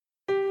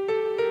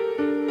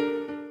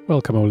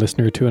Welcome, O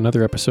listener, to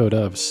another episode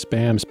of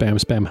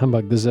Spam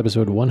Humbug. This is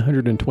episode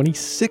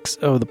 126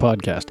 of the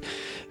podcast,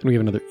 and we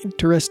have another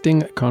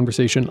interesting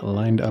conversation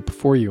lined up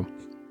for you.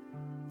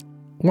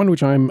 One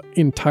which I'm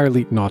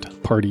entirely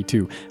not party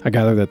to. I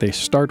gather that they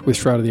start with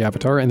Shroud of the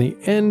Avatar and they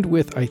end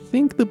with, I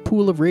think, the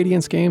Pool of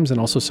Radiance games and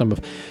also some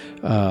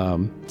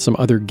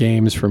other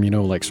games from,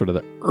 like sort of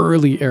the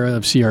early era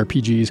of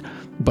CRPGs.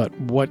 But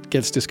what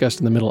gets discussed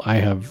in the middle, I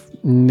have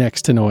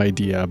next to no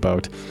idea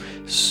about.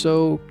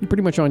 So you're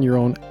pretty much on your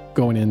own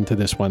going into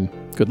this one.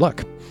 Good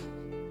luck.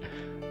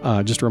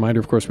 Just a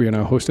reminder, of course, we are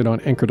now hosted on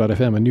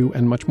Anchor.fm, a new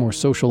and much more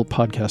social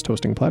podcast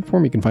hosting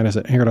platform. You can find us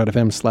at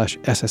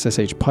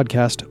Anchor.fm/SSSH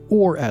podcast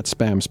or at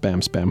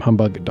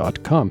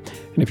spamhumbug.com.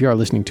 And if you are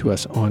listening to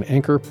us on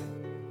Anchor,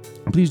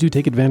 please do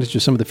take advantage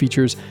of some of the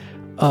features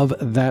of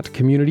that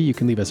community. You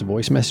can leave us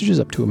voice messages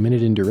up to a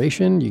minute in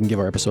duration. You can give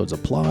our episodes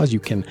applause. You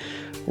can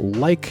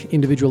like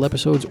individual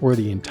episodes or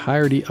the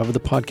entirety of the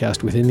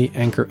podcast within the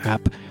Anchor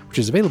app, which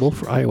is available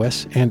for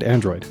iOS and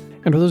Android.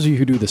 And for those of you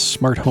who do the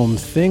smart home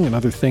thing,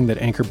 another thing that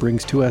Anchor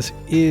brings to us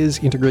is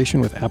integration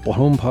with Apple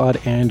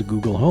HomePod and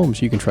Google Home.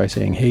 So you can try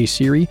saying, "Hey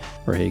Siri,"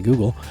 or "Hey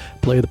Google,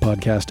 play the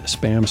podcast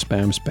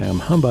Spam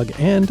Humbug,"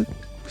 and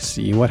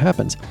see what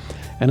happens.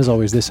 And as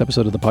always, this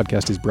episode of the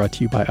podcast is brought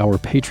to you by our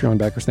Patreon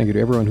backers. Thank you to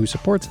everyone who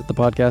supports the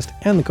podcast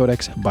and the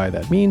Codex by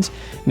that means.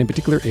 And in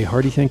particular, a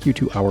hearty thank you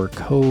to our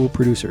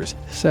co-producers,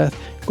 Seth,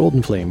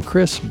 Golden Flame,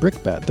 Chris,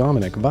 Brickbat,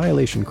 Dominic,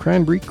 Violation,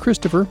 Cranberry,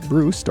 Christopher,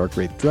 Bruce,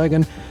 Darkwraith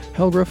Dragon,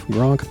 Helgriff,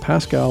 Gronk,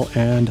 Pascal,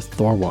 and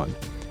Thorwan.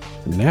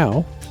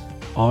 Now,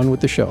 on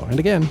with the show.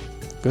 And again,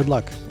 good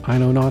luck. I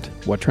know not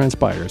what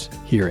transpires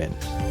herein.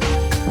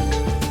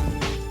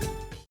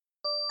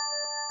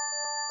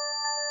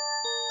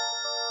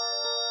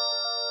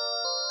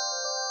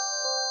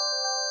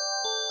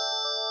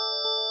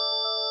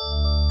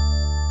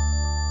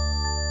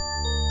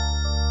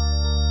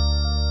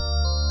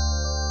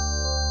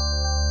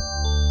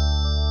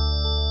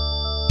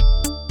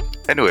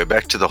 Anyway,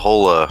 back to the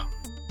whole,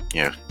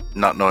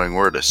 not knowing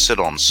where to sit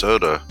on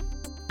soda.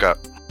 Got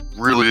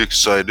really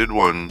excited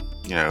when,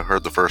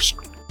 heard the first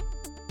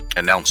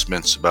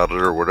announcements about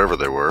it or whatever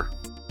they were.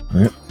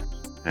 Yep.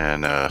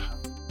 And,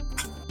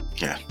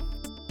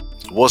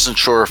 wasn't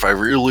sure if I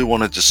really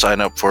wanted to sign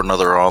up for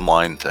another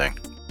online thing.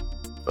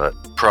 But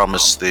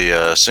promised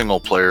the single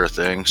player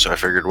thing, so I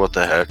figured what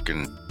the heck,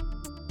 and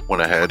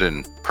went ahead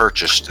and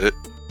purchased it.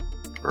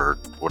 Or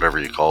whatever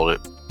you called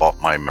it.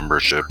 Bought my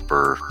membership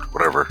or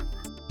whatever.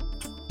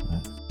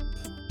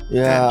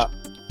 Yeah,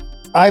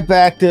 I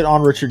backed it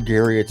on Richard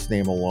Garriott's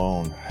name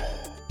alone,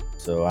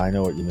 so I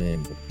know what you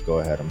mean. But go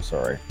ahead, I'm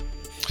sorry.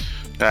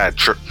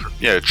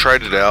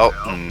 Tried it out,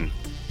 and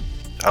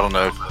I don't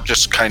know,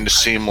 just kind of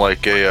seemed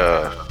like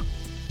a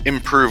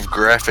improved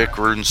graphic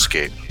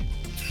RuneScape.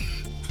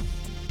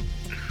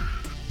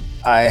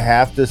 I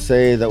have to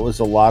say that was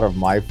a lot of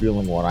my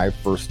feeling when I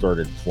first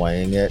started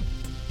playing it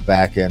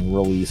back in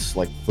release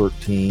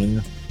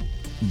 13.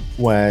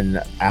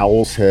 When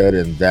Owl's Head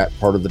and that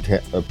part of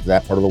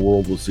the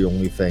world was the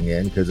only thing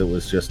in, because it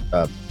was just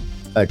a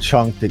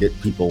chunk to get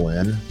people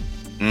in.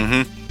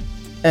 Mm-hmm.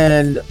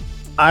 And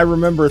I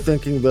remember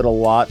thinking that a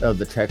lot of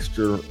the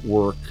texture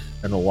work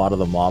and a lot of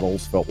the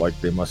models felt like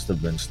they must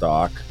have been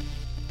stock.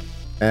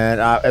 And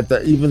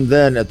even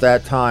then, at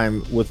that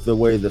time, with the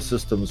way the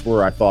systems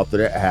were, I thought that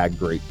it had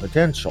great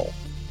potential.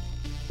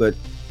 But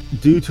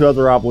due to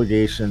other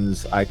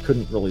obligations, I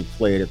couldn't really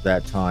play it at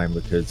that time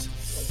because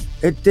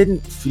it didn't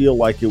feel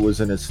like it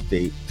was in a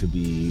state to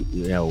be,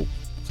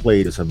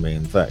 played as a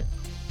main thing.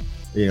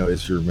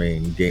 As your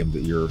main game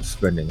that you're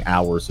spending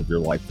hours of your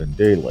life in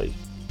daily.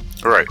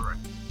 Right.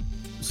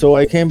 So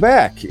I came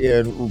back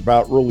in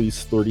about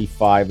release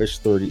 35-ish,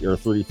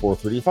 34,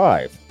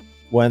 35,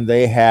 when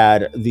they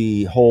had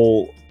the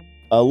whole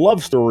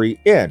love story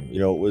in.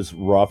 It was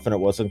rough and it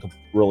wasn't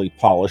really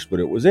polished, but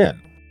it was in.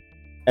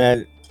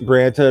 And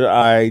granted,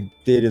 I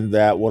did in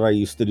that what I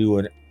used to do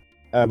in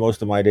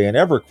most of my day in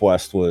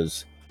EverQuest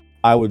was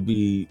I would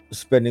be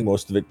spending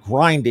most of it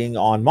grinding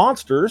on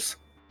monsters,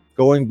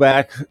 going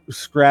back,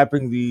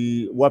 scrapping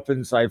the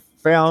weapons I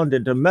found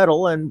into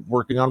metal and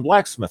working on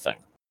blacksmithing.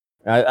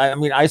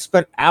 I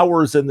spent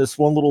hours in this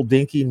one little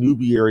dinky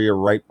newbie area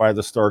right by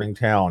the starting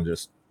town,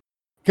 just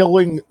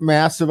killing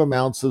massive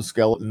amounts of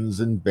skeletons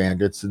and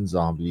bandits and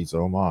zombies,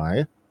 oh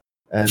my,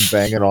 and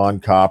banging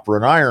on copper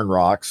and iron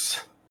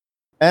rocks.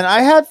 And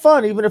I had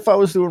fun, even if I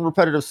was doing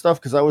repetitive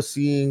stuff, because I was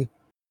seeing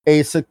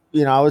a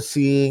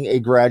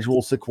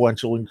gradual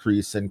sequential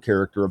increase in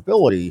character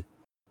ability,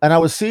 and I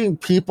was seeing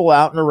people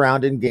out and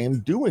around in game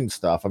doing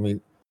stuff. I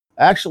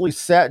actually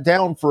sat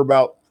down for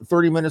about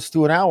 30 minutes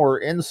to an hour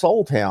in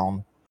Soul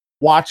Town,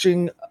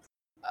 watching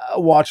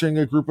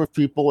a group of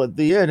people at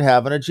the inn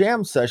having a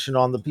jam session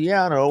on the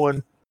piano,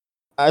 and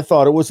I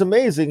thought it was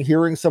amazing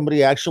hearing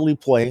somebody actually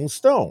playing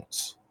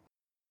Stones.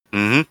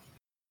 Mm-hmm.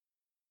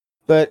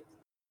 But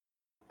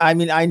I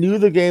knew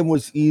the game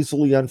was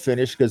easily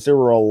unfinished because there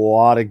were a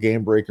lot of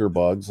game breaker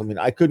bugs.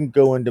 I couldn't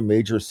go into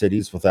major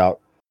cities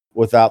without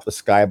the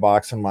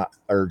skybox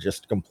or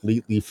just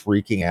completely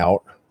freaking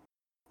out.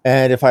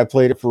 And if I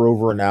played it for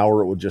over an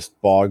hour, it would just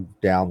bog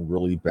down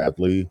really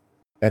badly.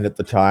 And at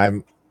the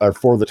time, or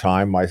for the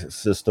time, my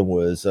system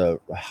was a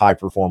high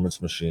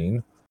performance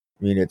machine.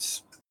 I mean,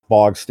 it's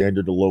bog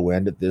standard to low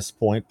end at this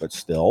point, but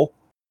still.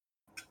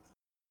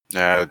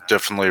 Yeah,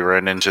 definitely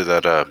ran into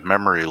that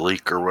memory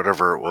leak or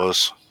whatever it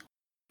was.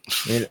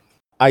 I mean,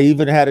 I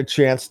even had a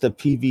chance to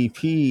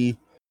PvP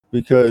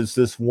because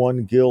this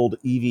one guild,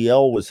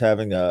 EVL, was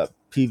having a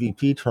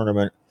PvP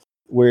tournament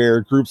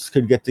where groups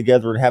could get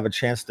together and have a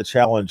chance to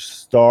challenge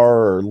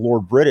Star or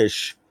Lord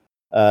British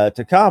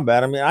to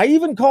combat. I mean, I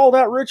even called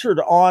out Richard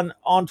on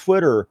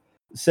Twitter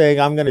saying,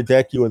 I'm going to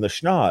deck you in the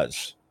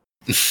schnoz.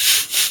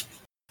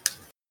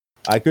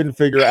 I couldn't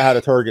figure out how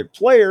to target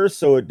players,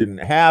 so it didn't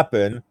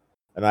happen.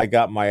 And I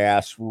got my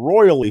ass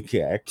royally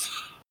kicked.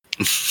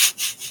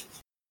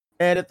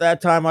 And at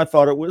that time, I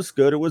thought it was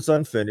good. It was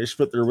unfinished,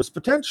 but there was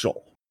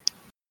potential.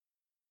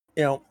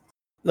 You know,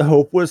 the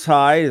hope was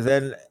high.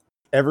 Then,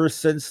 ever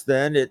since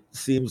then, it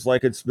seems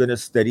like it's been a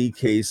steady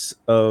case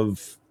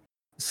of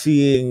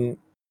seeing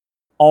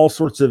all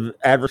sorts of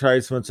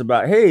advertisements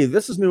about, hey,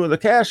 this is new in the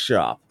cash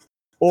shop.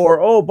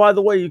 Or, oh, by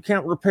the way, you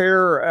can't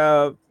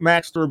repair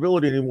max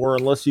durability anymore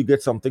unless you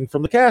get something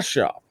from the cash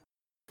shop.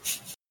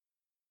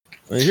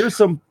 I mean, here's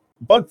some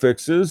bug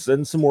fixes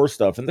and some more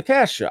stuff in the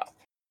cash shop.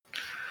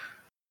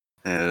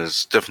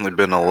 There's definitely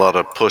been a lot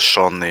of push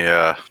on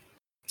the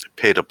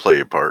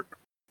pay-to-play part.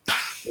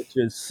 Which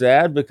is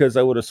sad because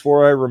I would have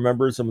swore I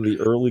remember some of the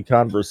early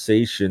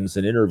conversations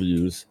and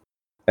interviews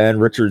and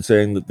Richard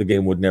saying that the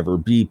game would never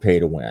be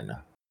pay-to-win.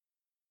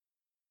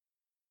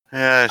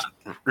 Yeah,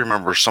 I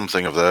remember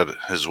something of that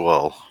as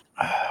well.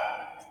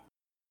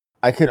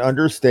 I can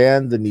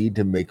understand the need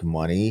to make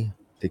money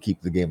to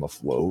keep the game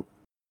afloat,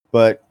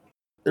 but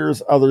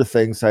there's other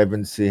things I've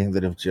been seeing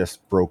that have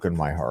just broken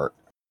my heart.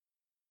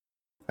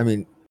 I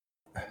mean,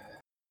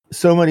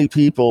 so many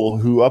people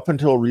who up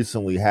until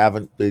recently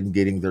haven't been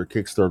getting their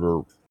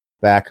Kickstarter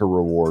backer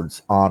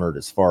rewards honored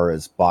as far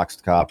as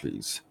boxed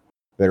copies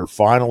that are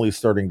finally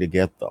starting to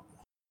get them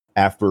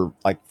after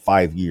like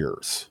 5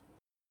 years.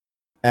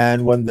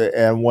 And when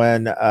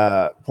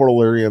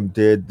Portalarium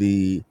did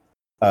the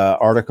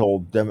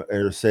article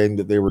saying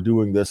that they were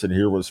doing this, and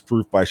here was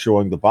proof by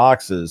showing the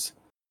boxes,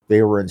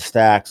 they were in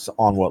stacks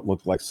on what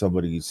looked like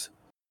somebody's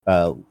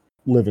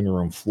living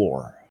room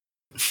floor.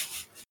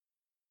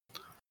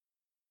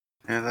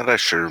 Yeah, that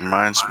actually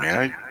reminds me.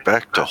 I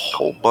backed a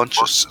whole bunch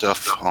of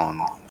stuff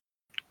on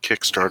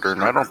Kickstarter,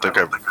 and I don't think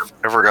I've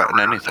ever gotten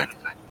anything.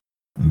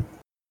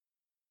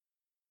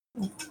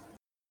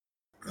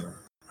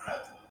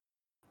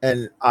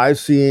 And I've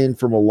seen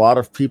from a lot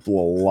of people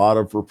a lot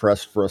of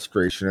repressed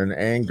frustration and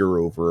anger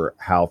over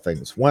how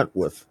things went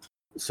with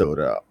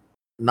Soda.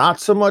 Not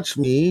so much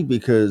me,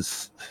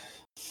 because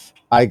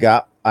I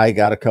got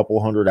a couple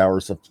hundred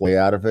hours of play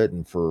out of it,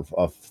 and for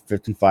a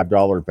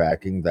 $55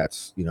 backing,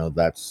 that's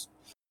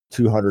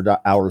 200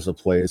 hours of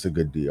play is a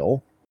good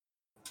deal.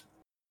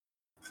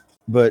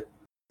 But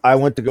I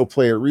went to go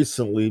play it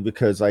recently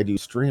because I do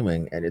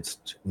streaming, and it's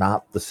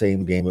not the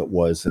same game it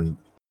was in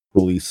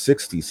release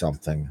 60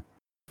 something.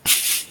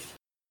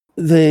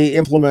 They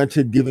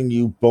implemented giving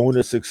you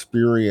bonus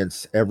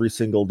experience every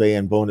single day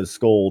and bonus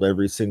gold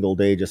every single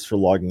day just for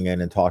logging in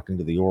and talking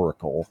to the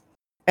Oracle.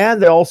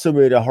 And they also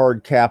made a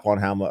hard cap on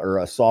how much, or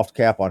a soft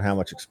cap on how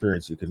much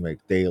experience you can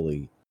make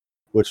daily,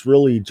 which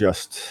really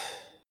just,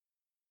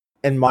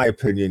 in my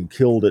opinion,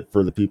 killed it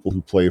for the people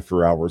who play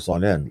for hours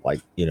on end,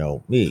 like,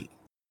 me.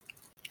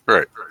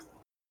 Right.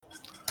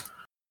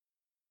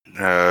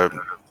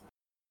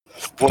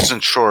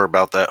 Wasn't sure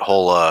about that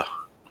whole,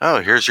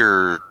 here's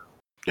your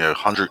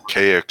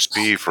 100k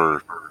XP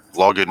for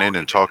logging in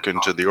and talking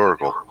to the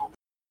Oracle.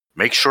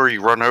 Make sure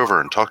you run over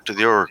and talk to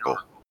the Oracle.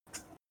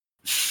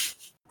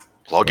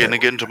 Log in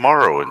again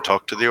tomorrow and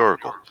talk to the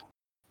Oracle.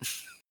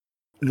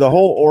 The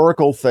whole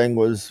Oracle thing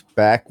was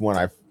back when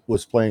I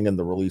was playing in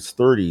the release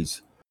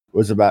 30s,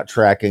 was about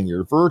tracking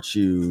your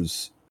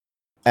virtues,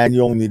 and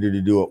you only needed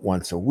to do it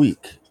once a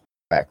week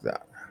back then.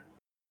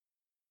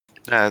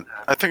 Yeah,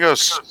 I think I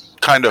was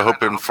kind of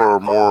hoping for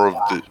more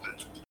of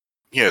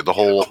the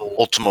whole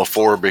Ultima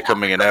 4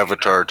 becoming an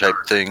avatar type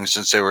thing,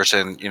 since they were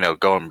saying,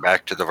 going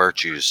back to the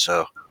virtues,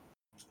 so.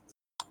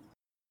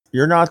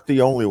 You're not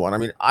the only one. I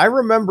mean, I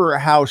remember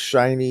how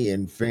shiny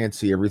and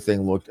fancy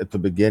everything looked at the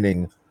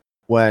beginning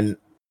when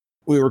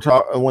they were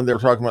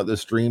talking about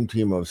this dream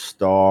team of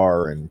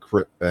Star and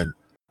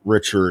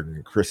Richard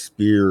and Chris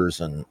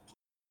Spears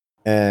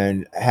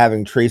and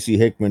having Tracy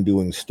Hickman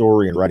doing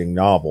story and writing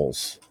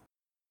novels,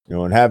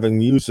 and having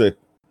music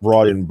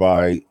brought in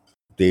by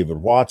David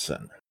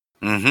Watson.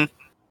 Mm-hmm.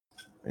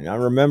 And I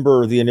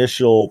remember the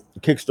initial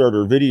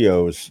Kickstarter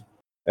videos,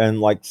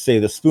 and say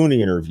the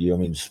Spoonie interview. I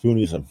mean,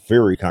 Spoonie's a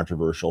very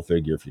controversial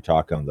figure if you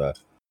talk on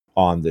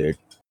the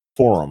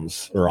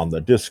forums or on the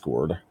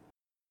Discord.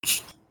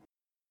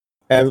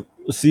 And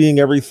seeing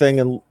everything,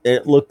 and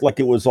it looked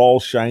like it was all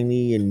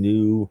shiny and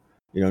new,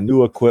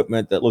 new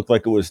equipment that looked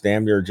like it was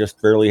damn near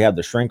just barely had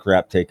the shrink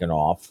wrap taken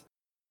off.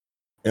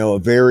 A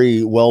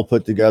very well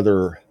put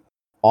together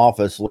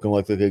office looking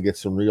like they could get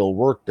some real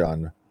work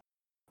done.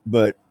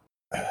 But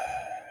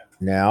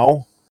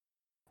now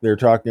they're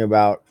talking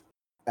about,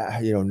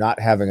 not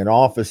having an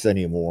office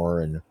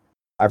anymore. And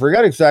I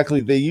forgot exactly.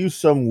 They use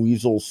some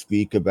weasel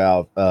speak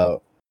about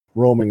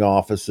roaming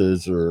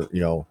offices or,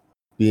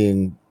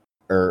 being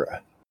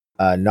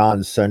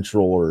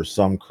non-central or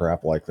some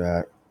crap like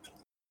that.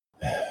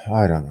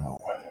 I don't know.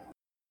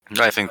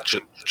 I think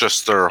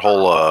just their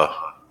whole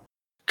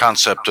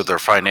concept of their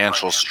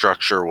financial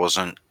structure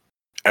wasn't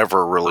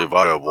ever really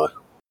viable.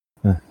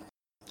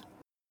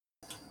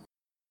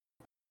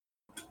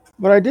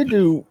 But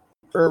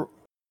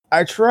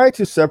I tried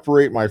to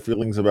separate my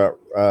feelings about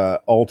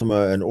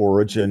Ultima and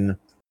Origin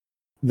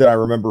that I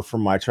remember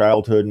from my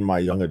childhood and my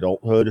young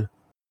adulthood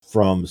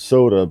from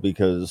Soda,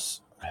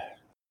 because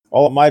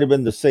while it might have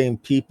been the same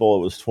people,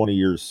 it was 20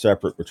 years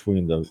separate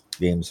between the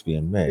games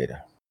being made.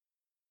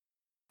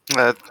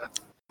 I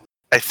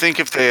think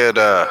if they had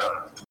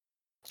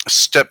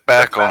stepped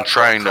back on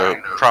trying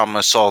to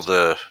promise all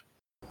the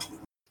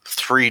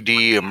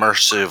 3D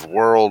immersive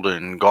world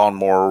and gone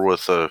more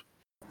with a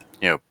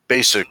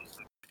basic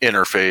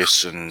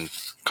interface and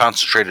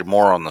concentrated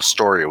more on the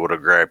story, it would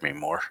have grabbed me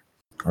more.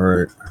 All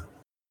right.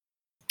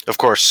 Of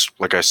course,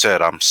 like I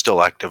said, I'm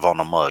still active on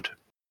a MUD,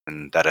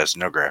 and that has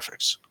no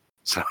graphics.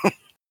 So,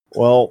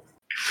 well,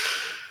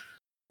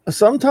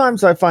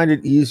 sometimes I find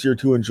it easier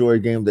to enjoy a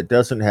game that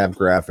doesn't have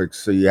graphics,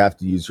 so you have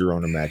to use your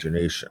own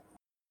imagination,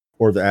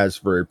 or that has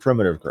very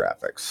primitive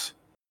graphics.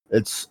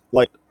 It's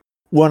like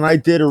when I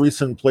did a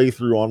recent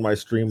playthrough on my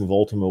stream of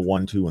Ultima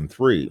 1, 2, and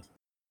 3,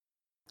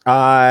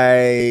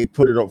 I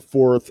put it up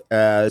forth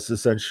as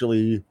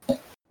essentially,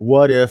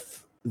 what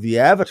if the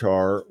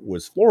Avatar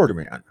was Florida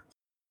Man?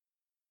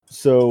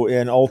 So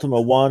in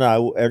Ultima 1,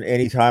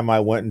 anytime I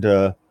went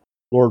into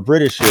Lord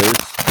British's,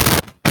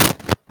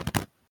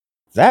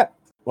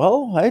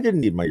 I didn't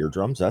need my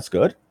eardrums. That's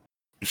good.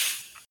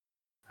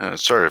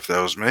 Sorry if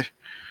that was me.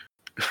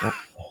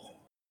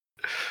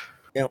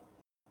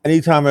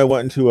 Anytime I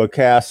went into a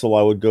castle,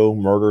 I would go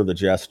murder the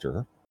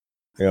jester.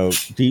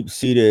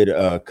 Deep-seated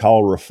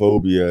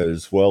calrophobia,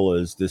 as well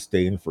as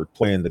disdain for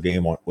playing the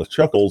game with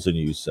Chuckles in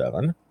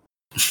U7.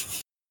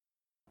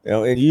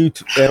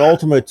 In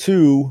Ultima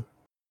 2,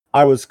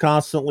 I was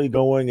constantly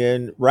going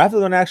in, rather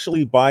than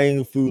actually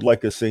buying food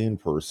like a sane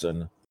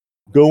person,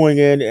 going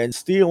in and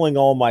stealing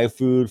all my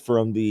food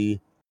from the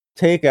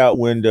takeout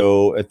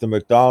window at the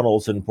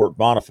McDonald's in Port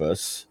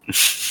Boniface,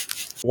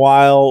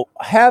 while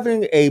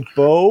having a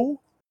bow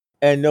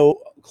and no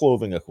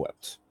clothing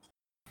equipped.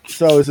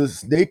 So it's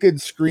this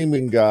naked,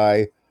 screaming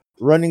guy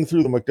running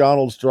through the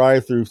McDonald's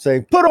drive-thru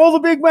saying, "Put all the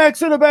Big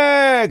Macs in a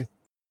bag!"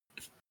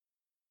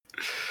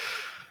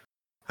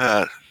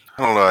 I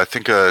don't know. I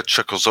think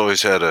Chuckles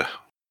always had a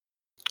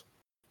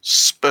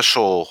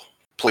special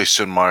place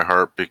in my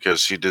heart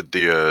because he did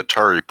the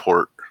Atari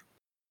port.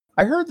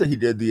 I heard that he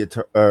did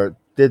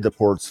the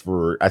ports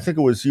for, I think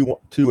it was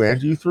U2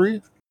 and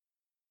U3?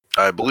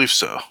 I believe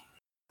so.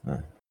 Huh.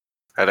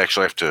 I'd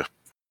actually have to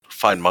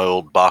find my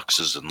old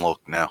boxes and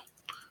look now.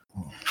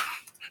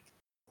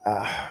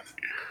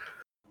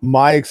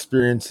 My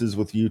experiences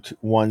with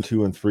U1,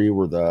 2, and 3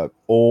 were the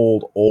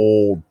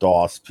old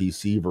DOS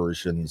PC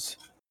versions,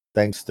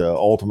 thanks to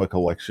Ultima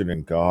Collection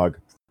and GOG.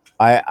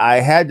 I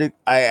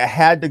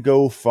had to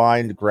go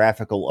find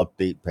graphical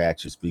update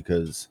patches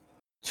because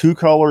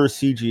 2-color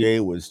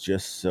CGA was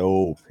just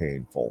so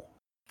painful.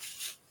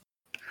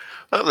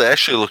 Well, they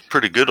actually look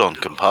pretty good on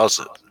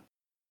composite.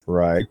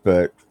 Right,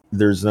 but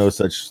there's no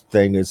such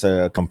thing as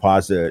a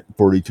composite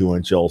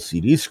 42-inch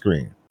LCD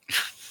screen.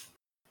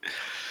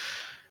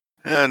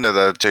 And that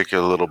would take a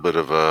little bit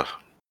of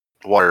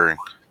wiring.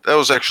 That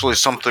was actually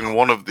something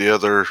one of the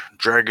other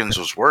Dragons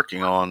was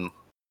working on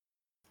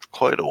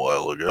quite a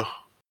while ago.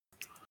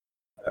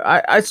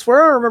 I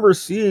swear I remember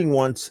seeing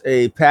once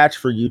a patch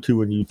for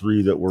U2 and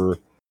U3 that were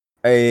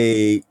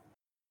a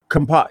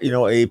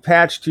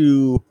patch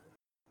to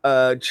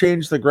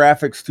change the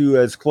graphics to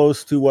as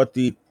close to what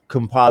the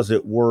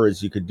composite were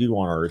as you could do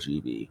on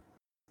RGB.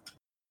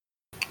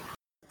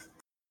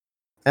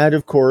 And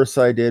of course,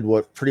 I did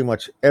what pretty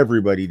much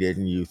everybody did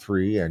in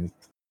U3 and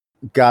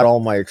got all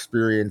my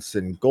experience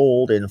in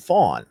gold in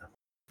Fawn.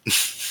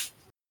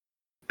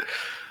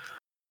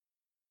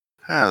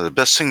 The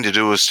best thing to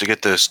do is to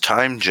get those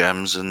time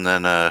gems and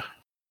then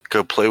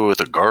go play with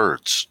the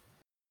guards.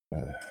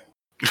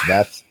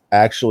 That's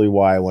actually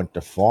why I went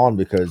to Fawn,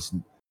 because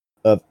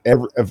of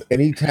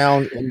any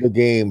town in the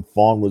game,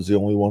 Fawn was the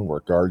only one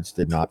where guards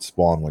did not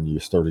spawn when you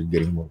started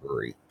getting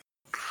murdery.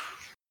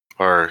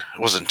 Or it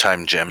wasn't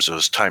time gems; it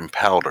was time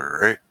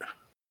powder,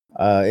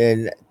 right?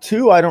 In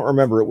 2, I don't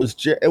remember. It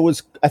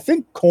was I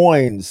think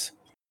coins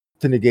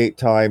to negate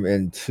time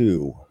in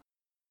 2.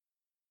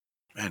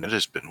 Man, it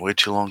has been way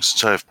too long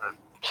since I've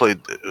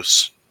played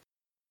this.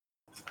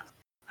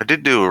 I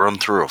did do a run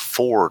through of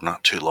 4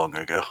 not too long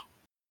ago.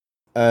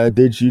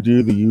 Did you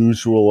do the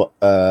usual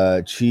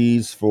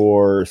cheese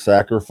for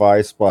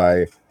sacrifice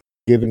by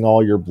giving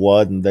all your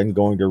blood and then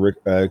going to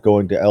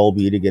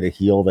LB to get a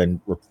heal, then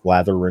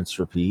lather, rinse,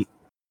 repeat?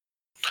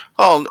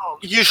 Well,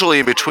 usually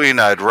in between,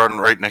 I'd run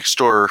right next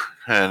door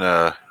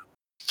and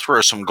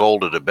throw some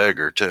gold at a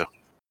beggar too.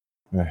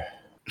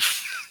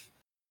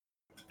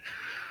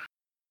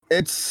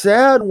 It's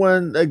sad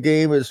when a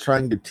game is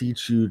trying to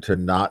teach you to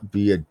not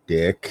be a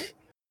dick,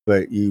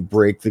 but you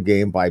break the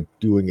game by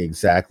doing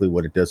exactly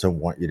what it doesn't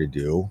want you to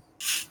do,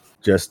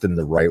 just in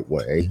the right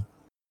way.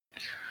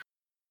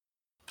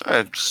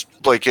 It's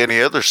like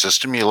any other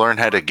system, you learn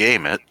how to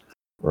game it.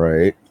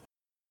 Right.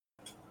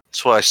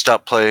 That's why I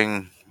stopped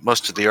playing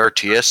most of the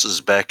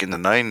RTSs back in the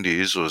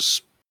 90s,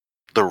 was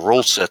the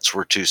rule sets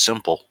were too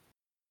simple.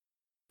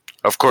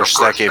 Of course,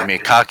 that gave me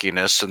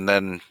cockiness, and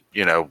then,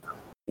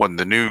 when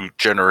the new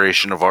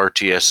generation of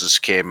RTSs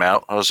came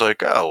out, I was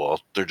like, oh,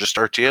 well, they're just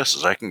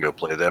RTSs. I can go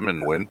play them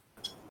and win.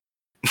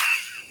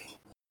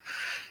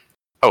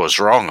 I was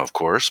wrong, of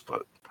course,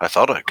 but I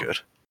thought I could.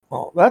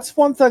 Well, that's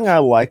one thing I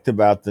liked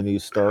about the new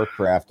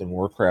StarCraft and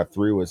Warcraft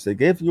 3 was they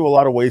gave you a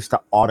lot of ways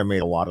to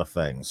automate a lot of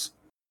things.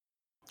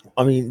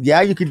 I mean,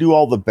 yeah, you could do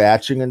all the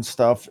batching and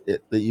stuff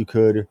that you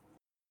could,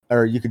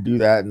 or you could do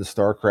that in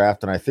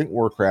StarCraft and I think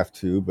Warcraft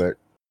 2, but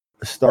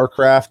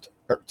StarCraft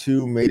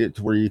 2 made it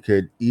to where you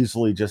could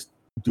easily just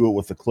do it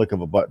with the click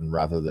of a button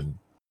rather than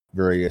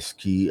various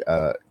key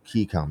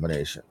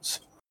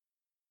combinations.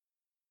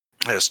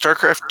 Yeah,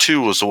 StarCraft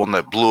 2 was the one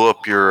that blew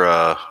up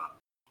your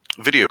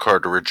video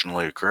card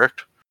originally,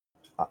 correct?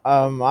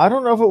 I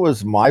don't know if it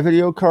was my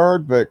video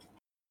card, but...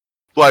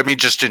 Well, I mean,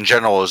 just in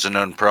general as a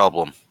known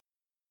problem.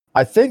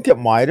 I think it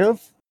might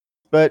have,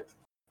 but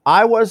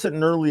I wasn't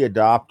an early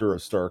adopter of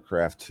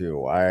StarCraft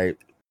 2.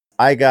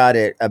 I got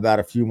it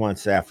about a few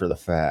months after the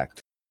fact.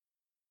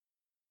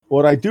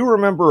 What I do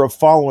remember of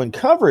following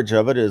coverage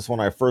of it is when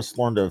I first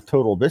learned of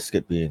Total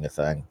Biscuit being a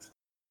thing.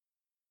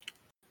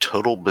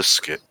 Total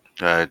Biscuit?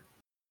 I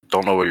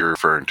don't know what you're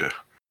referring to.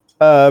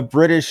 A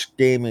British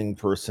gaming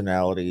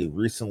personality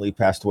recently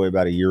passed away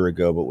about a year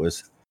ago, but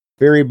was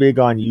very big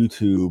on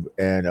YouTube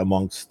and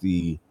amongst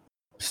the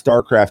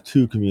StarCraft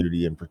 2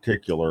 community in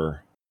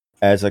particular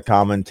as a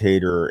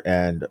commentator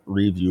and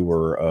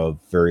reviewer of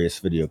various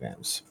video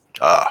games.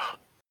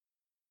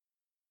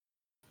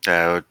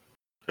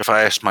 If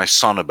I asked my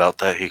son about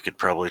that, he could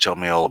probably tell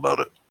me all about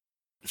it.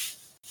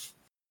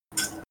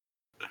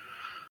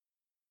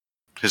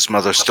 His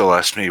mother still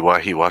asks me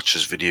why he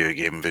watches video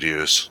game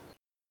videos.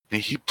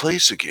 He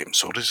plays the game,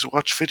 so does he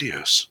watch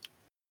videos?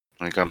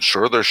 Like, I'm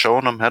sure they're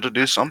showing him how to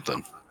do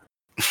something.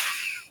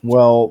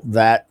 Well,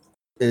 that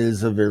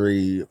is a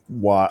very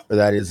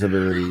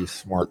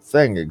smart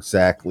thing.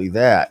 Exactly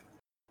that.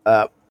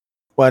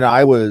 When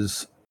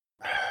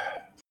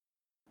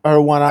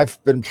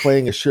I've been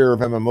playing a share of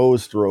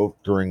MMOs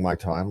during my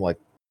time, like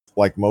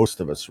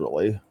most of us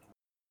really,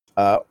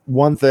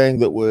 one thing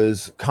that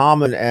was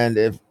common and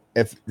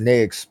if nay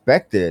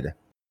expected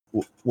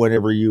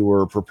whenever you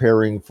were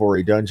preparing for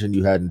a dungeon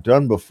you hadn't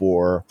done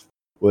before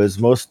was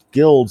most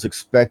guilds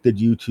expected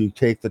you to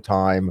take the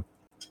time,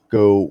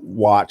 go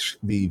watch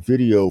the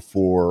video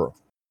for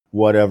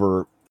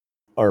whatever,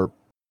 or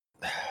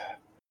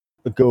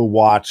go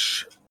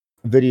watch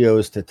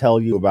videos to tell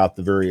you about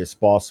the various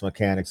boss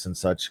mechanics and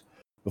such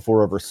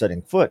before ever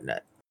setting foot in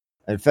it.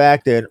 In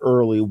fact, in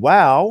early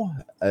WoW,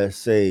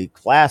 say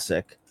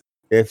Classic,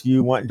 if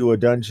you went into a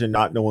dungeon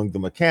not knowing the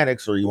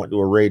mechanics, or you went to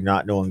a raid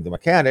not knowing the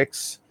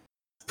mechanics,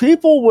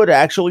 people would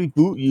actually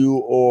boot you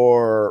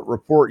or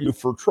report you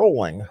for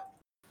trolling.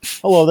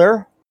 Hello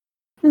there.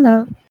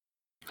 Hello.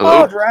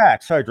 Hello? Oh,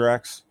 Drax. Hi,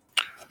 Drax.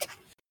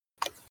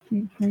 How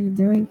are you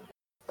doing?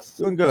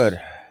 Doing good.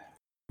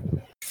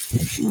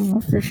 I'm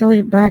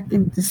officially back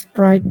into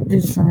sprite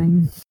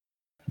design.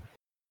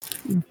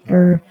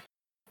 After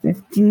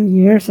 15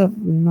 years of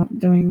not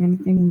doing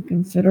anything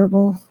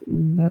considerable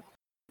in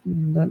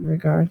that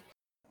regard.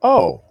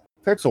 Oh,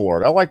 pixel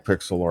art. I like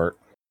pixel art.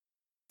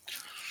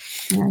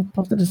 Yeah, I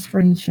posted a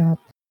screenshot.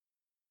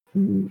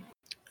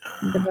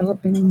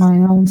 Developing my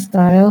own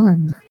style,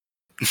 and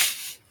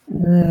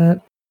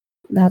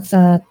that's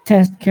a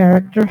test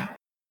character.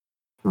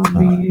 I'll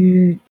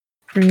be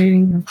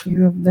creating a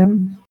few of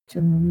them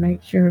to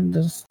make sure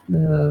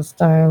the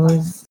style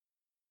is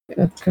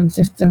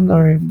consistent,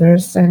 or if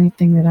there's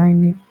anything that I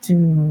need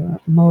to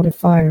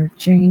modify or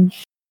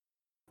change.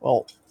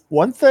 Well,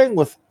 one thing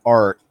with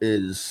art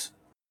is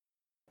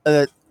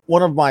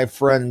one of my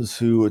friends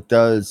who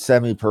does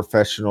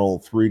semi-professional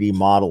 3D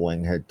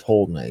modeling had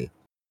told me,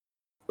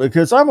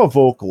 because I'm a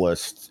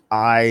vocalist,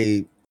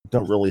 I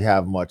don't really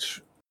have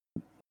much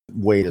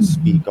way to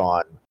speak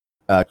on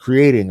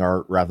creating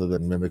art rather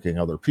than mimicking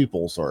other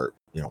people's art.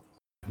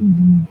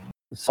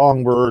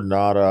 Songbird,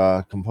 not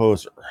a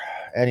composer.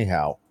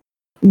 Anyhow,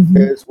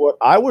 is what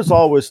I was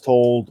always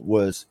told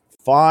was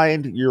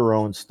find your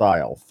own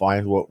style,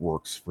 find what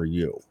works for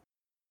you.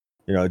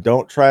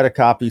 Don't try to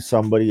copy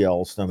somebody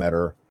else, no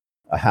matter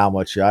how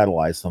much you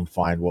idolize them.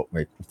 Find what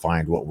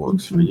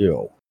works for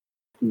you.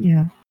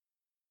 Yeah.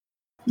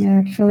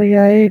 Actually,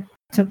 I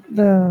took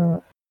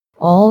the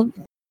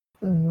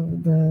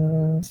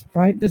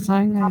sprite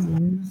design I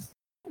use.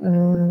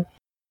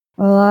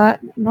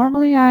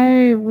 Normally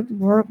I would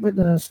work with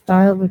a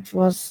style which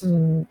was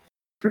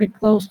pretty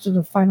close to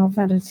the Final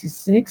Fantasy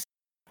VI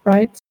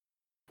sprites.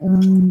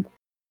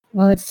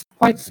 Well, it's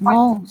quite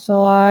small,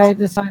 so I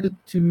decided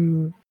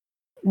to.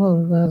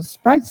 Well, the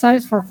sprite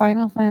size for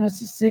Final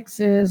Fantasy VI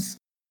is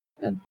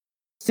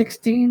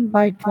 16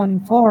 by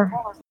 24.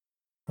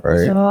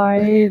 Right. So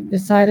I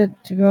decided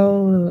to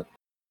go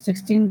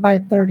 16 by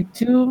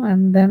 32,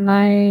 and then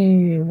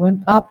I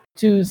went up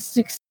to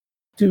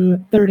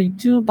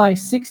 32 by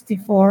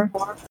 64.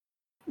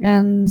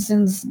 And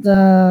since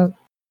the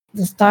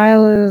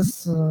style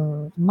is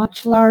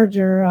much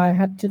larger, I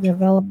had to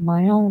develop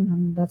my own,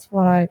 and that's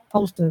what I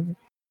posted.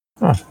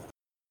 Huh.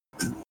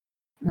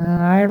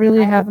 I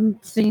really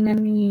haven't seen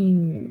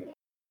any.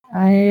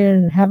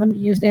 I haven't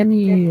used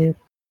any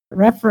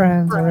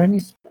reference or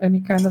any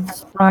kind of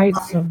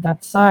sprites of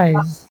that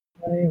size.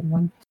 I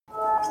went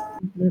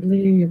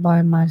completely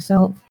by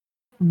myself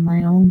on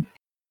my own.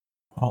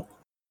 Well,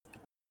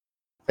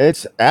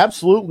 it's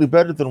absolutely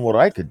better than what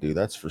I could do.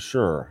 That's for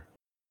sure.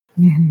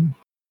 I've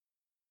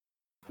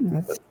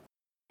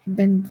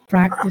been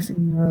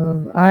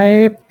practicing.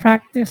 I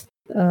practiced.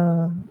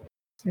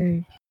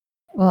 Say,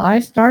 well, I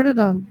started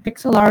on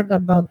pixel art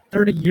about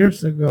 30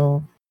 years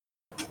ago,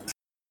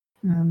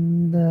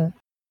 and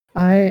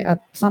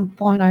at some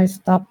point I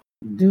stopped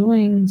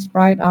doing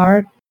sprite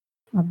art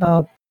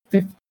about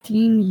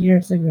 15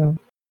 years ago.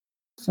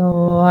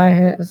 So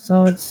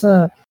it's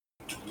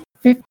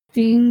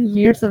 15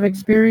 years of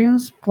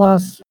experience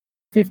plus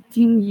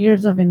 15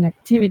 years of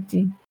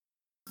inactivity.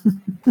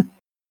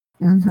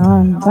 And now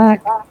I'm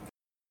back.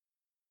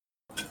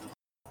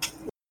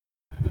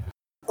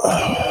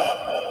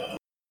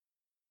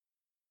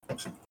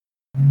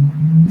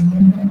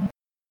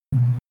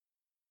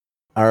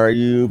 Are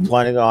you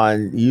planning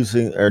on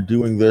using or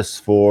doing this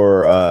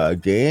for a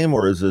game,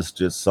 or is this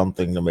just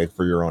something to make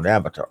for your own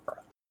avatar?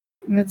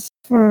 It's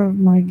for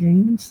my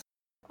games.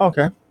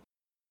 Okay.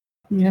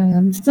 Yeah,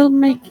 I'm still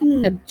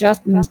making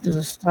adjustments to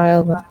the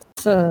style, but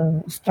it's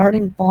a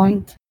starting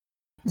point.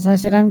 As I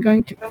said, I'm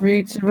going to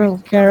create several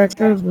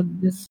characters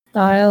with this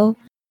style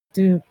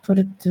to put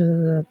it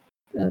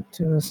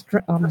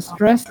on a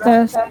stress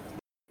test,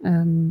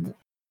 and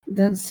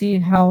then see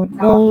how it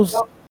goes.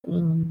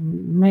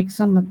 Make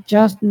some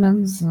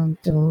adjustments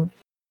until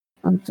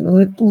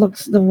it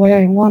looks the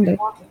way I want it.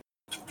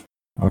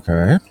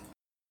 Okay.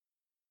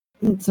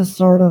 It's a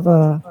sort of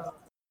a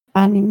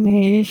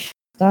anime-ish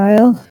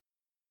style.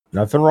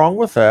 Nothing wrong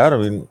with that. I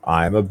mean,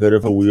 I'm a bit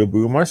of a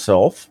weeaboo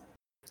myself.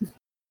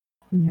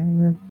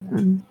 Yeah,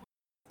 I'm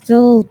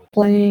still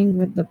playing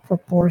with the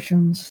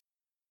proportions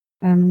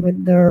and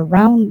with the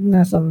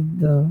roundness of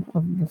the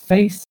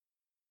face.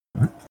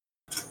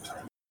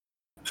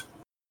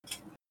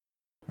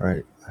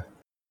 Right.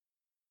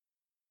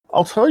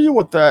 I'll tell you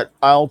what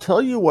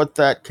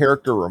that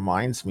character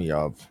reminds me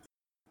of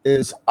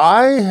is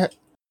I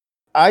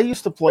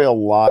used to play a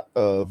lot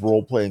of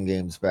role-playing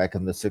games back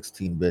in the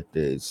 16-bit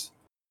days.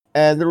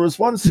 And there was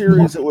one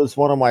series that was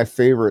one of my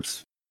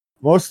favorites,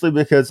 mostly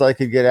because I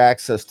could get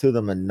access to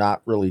them and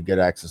not really get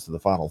access to the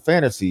Final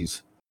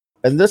Fantasies.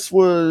 And this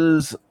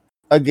was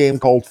a game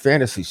called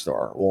Phantasy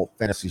Star. Well,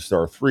 Phantasy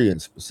Star 3 in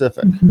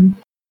specific. Mhm.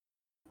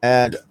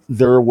 And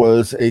there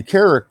was a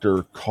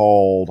character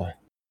called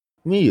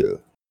Miu.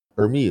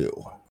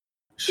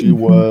 She Mhm.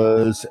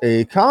 was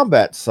a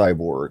combat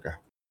cyborg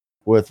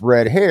with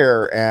red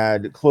hair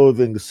and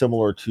clothing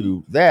similar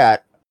to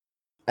that.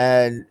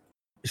 And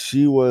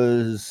she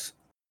was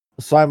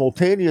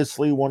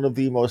simultaneously one of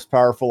the most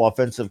powerful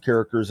offensive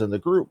characters in the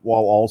group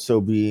while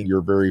also being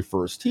your very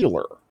first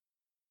healer.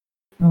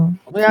 Oh.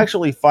 Let me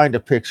actually find a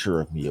picture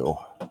of Miu.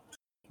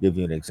 Give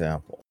you an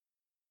example.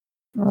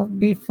 Well,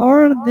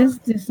 before this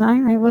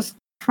design, I was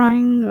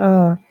trying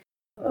a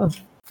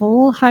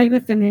full high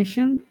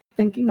definition,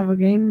 thinking of a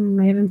game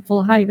made in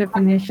full high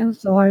definition.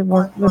 So I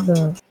worked with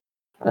the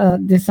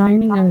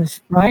designing a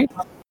sprite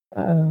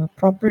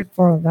appropriate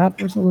for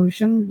that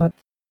resolution. But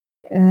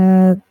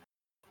in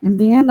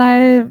the end,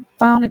 I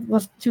found it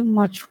was too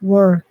much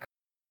work.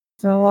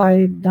 So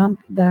I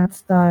dumped that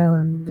style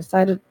and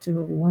decided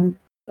to went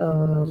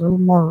a little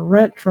more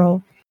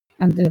retro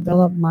and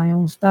develop my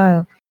own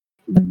style.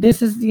 But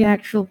this is the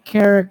actual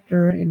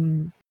character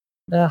in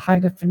the high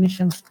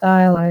definition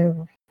style I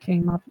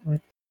came up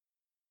with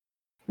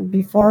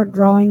before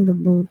drawing the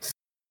boots.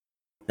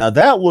 Now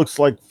that looks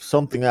like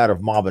something out of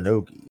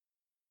Mabinogi.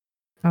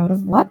 Out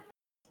of what?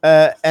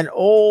 An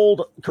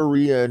old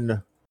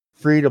Korean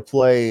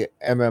free-to-play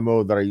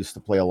MMO that I used to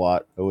play a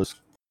lot. It was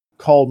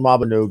called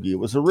Mabinogi. It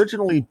was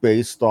originally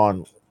based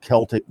on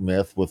Celtic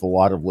myth with a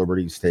lot of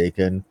liberties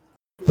taken,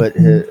 but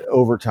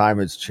over time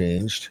it's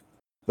changed.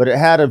 But it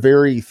had a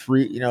very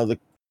the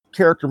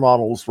character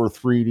models were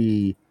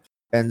 3D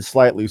and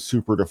slightly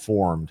super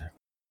deformed,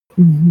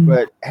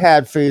 but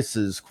had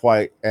faces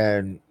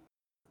and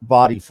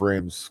body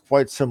frames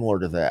quite similar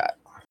to that.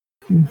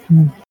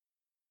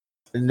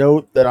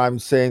 Note that I'm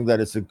saying that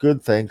it's a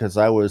good thing because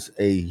I was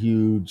a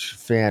huge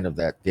fan of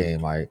that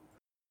game. I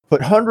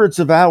put hundreds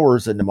of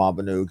hours into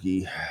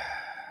Mabinogi,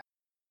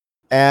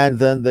 and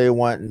then they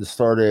went and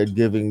started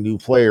giving new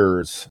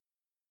players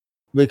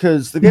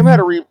because the game had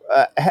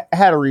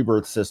a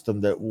rebirth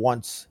system that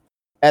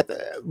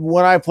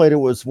when I played it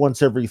was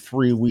once every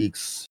 3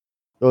 weeks.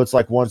 So it's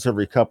like once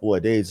every couple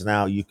of days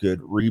now you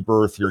could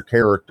rebirth your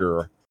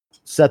character,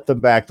 set them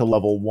back to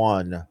level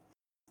 1,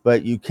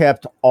 but you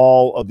kept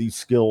all of these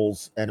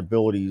skills and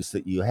abilities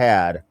that you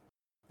had.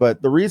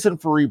 But the reason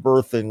for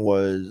rebirthing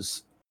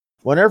was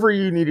whenever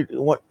you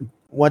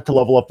went to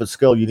level up a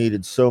skill, you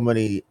needed so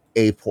many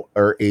AP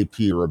or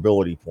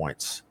ability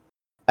points,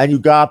 and you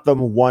got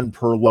them 1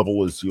 per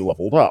level as you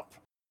leveled up.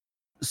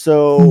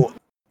 So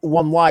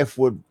 1 life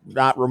would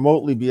not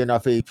remotely be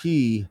enough AP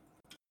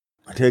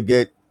to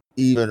get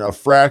even a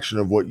fraction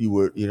of what you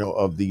would,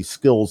 of these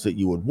skills that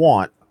you would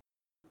want.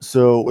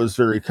 So it was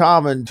very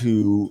common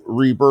to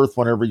rebirth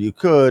whenever you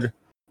could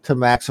to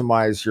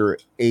maximize your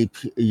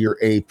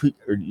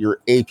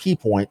AP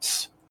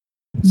points,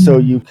 so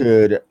you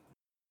could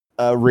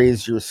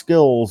raise your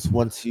skills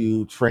once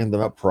you train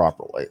them up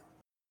properly.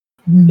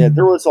 Yeah,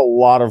 there was a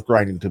lot of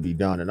grinding to be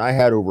done, and I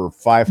had over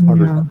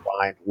 500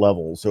 combined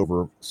levels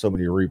over so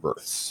many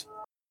rebirths.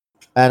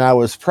 And I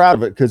was proud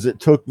of it because it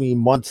took me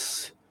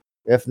months,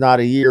 if not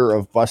a year,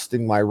 of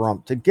busting my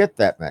rump to get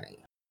that many.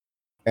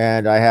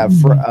 And I have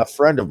a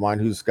friend of mine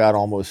who's got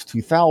almost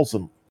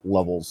 2,000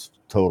 levels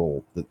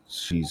total that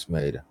she's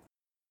made.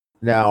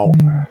 Now,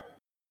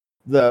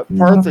 the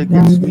part that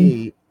gets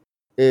me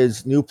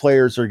is new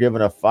players are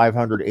given a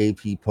 500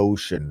 AP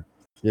potion,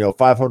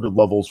 500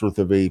 levels worth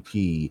of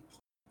AP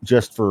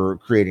just for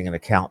creating an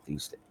account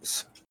these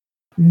days.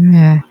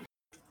 Yeah.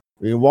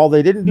 I mean, while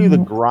they didn't do the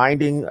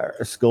grinding,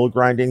 skill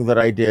grinding that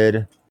I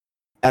did,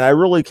 and I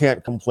really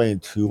can't complain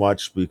too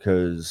much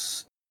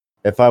because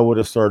if I would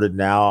have started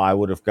now, I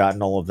would have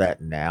gotten all of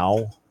that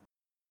now.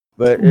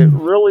 But it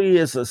really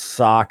is a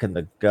sock in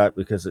the gut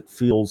because it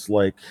feels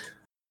like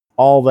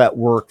all that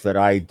work that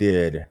I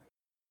did,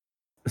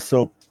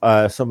 so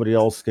somebody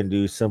else can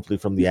do simply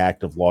from the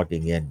act of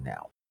logging in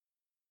now.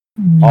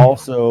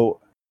 Also,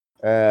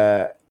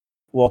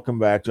 welcome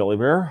back, Jelly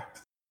Bear.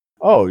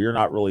 Oh, you're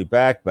not really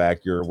back.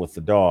 You're with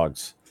the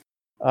dogs.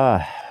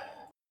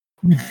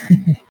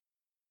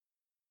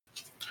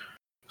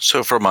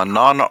 So from a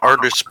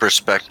non-artist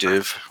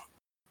perspective,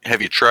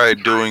 have you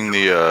tried doing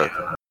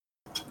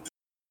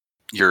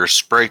your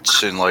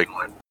sprites in like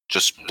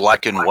just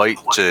black and white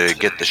to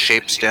get the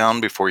shapes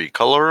down before you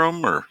color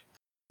them, or?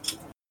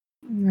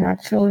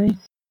 Actually,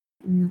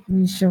 let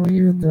me show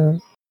you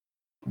the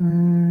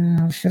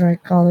how should I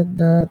call it,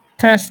 the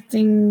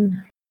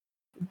testing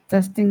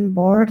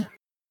board.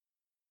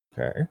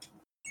 Okay.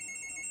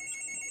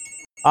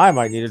 I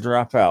might need to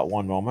drop out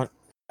one moment.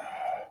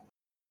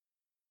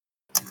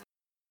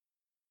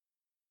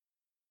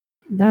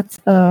 That's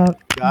a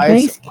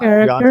base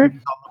character.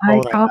 I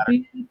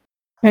copied,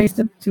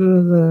 pasted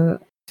to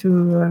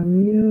a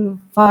new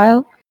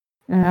file.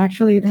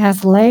 Actually, it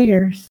has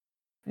layers.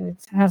 It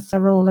has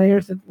several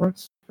layers. It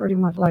works pretty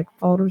much like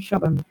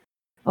Photoshop and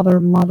other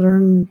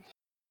modern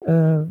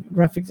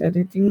graphics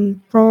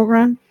editing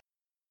program.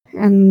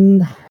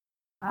 And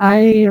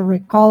I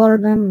recolor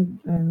them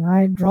and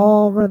I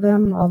draw over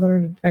them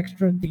other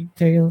extra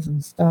details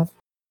and stuff.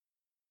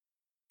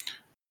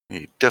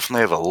 You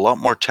definitely have a lot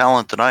more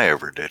talent than I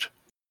ever did.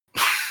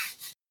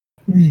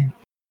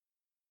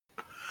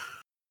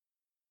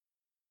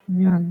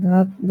 Yeah,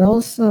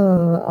 those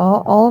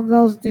all of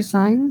those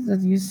designs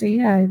that you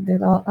see, I did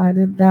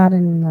that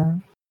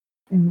in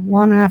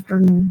one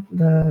afternoon.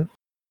 The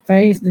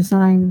face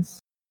designs,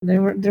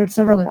 there are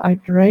several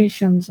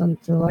iterations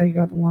until I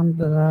got one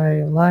that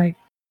I like,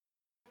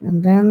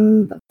 and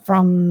then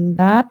from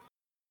that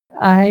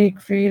I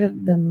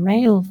created the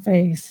male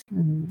face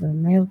and the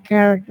male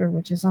character,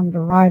 which is on the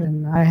right,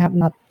 and I have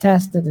not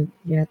tested it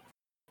yet.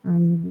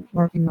 I'm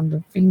working on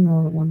the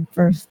female one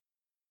first.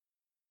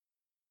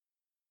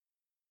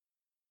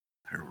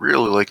 I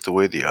really like the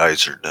way the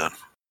eyes are done.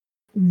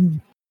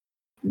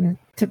 It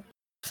took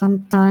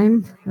some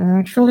time.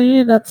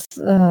 Actually,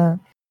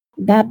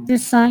 that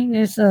design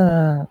is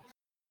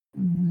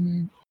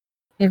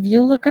if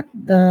you look at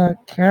the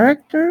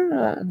character,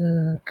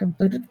 the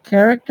completed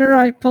character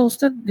I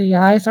posted, the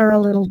eyes are a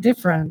little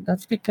different.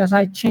 That's because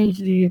I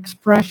changed the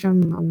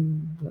expression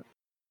on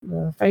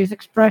the face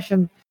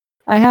expression.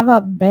 I have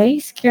a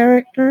base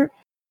character,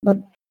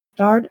 but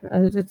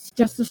it's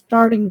just a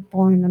starting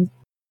point, and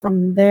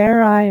from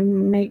there I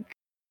make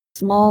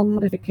small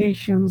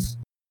modifications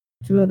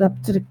to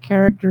adapt to the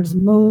character's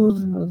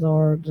mood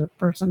or the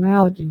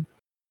personality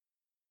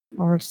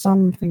or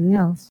something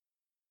else.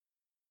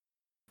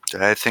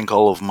 I think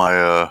all of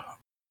my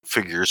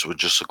figures would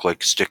just look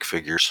like stick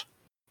figures.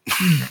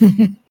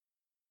 I've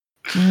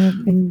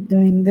been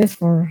doing this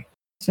for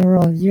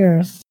several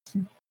years.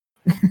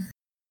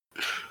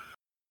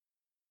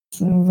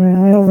 So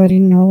I already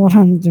know what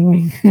I'm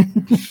doing.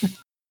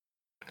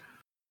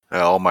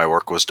 All my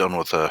work was done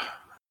with a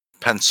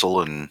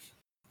pencil and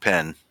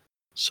pen,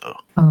 so.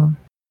 Oh.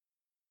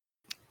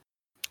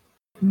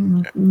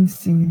 Let me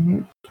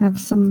see. I have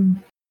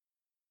some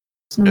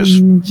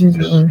images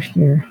over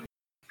here.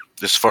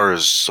 As far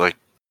as like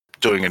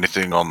doing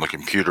anything on the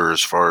computer,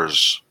 as far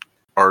as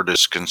art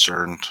is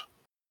concerned,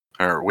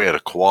 or we had a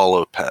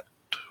koala pet,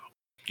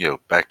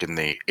 back in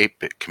the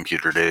 8-bit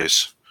computer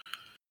days,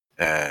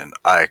 and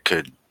I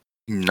could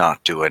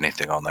not do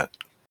anything on that.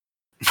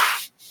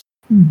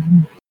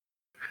 Mhm.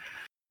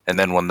 And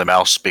then when the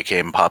mouse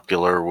became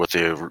popular with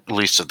the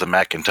release of the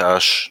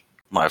Macintosh,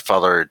 my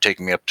father had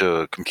taken me up to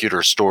a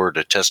computer store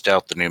to test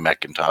out the new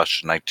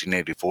Macintosh in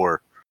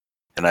 1984.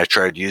 And I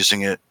tried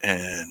using it,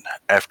 and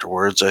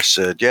afterwards I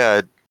said,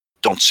 yeah, I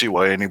don't see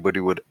why anybody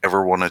would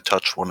ever want to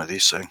touch one of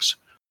these things.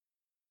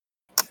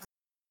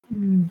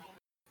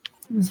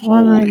 This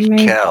one I Holy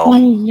made cow.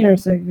 20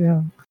 years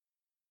ago.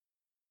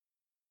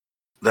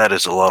 That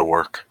is a lot of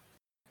work.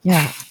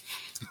 Yeah.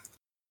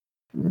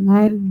 And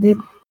I did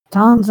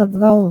tons of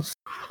those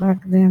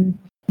back then.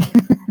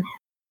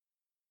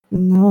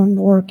 And now I'm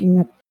working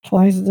at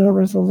twice the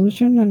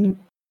resolution, and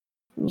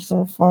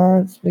so far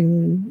it's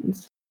been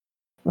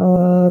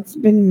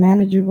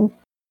manageable.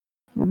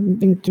 Haven't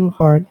been too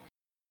hard.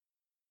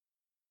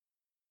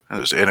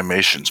 Those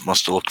animations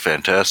must have looked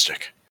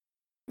fantastic.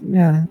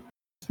 Yeah.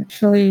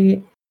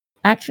 Actually,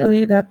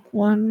 that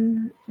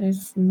one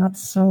is not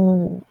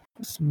so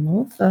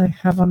smooth. I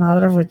have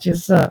another which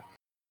is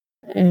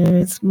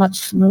it's much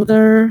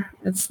smoother.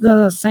 It's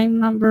the same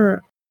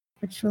number.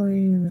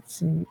 Actually, let's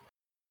see.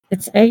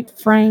 It's 8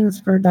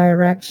 frames per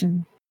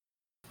direction.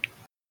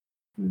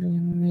 The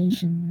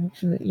animation,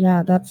 actually,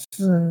 yeah,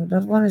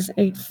 that one is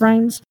 8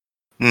 frames,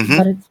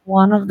 but it's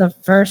one of the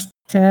first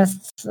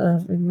tests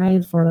we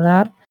made for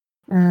that,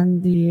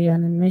 and the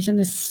animation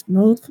is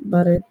smooth,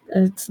 but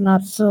it's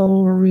not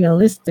so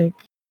realistic.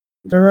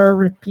 There are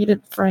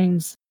repeated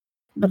frames,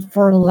 but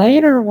for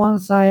later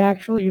ones, I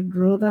actually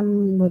drew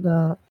them with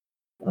a.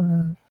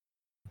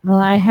 Well,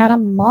 I had a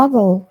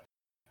model,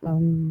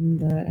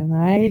 and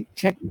I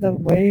checked the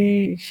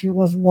way she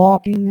was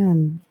walking,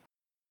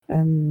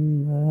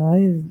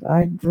 and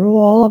I drew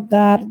all of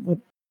that with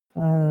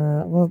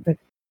the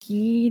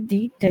key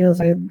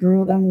details. I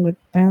drew them with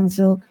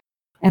pencil,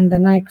 and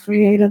then I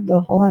created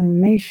the whole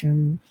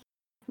animation,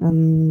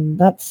 and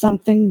that's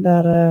something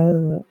that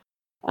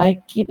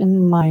I keep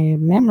in my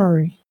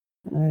memory.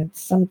 It's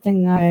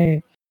something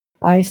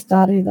I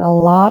studied a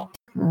lot,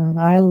 and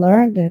I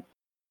learned it.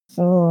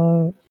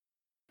 So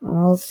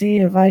I'll see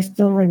if I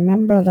still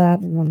remember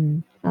that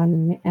when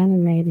I'm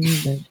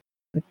animating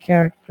the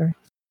character.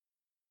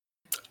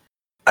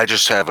 I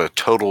just have a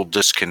total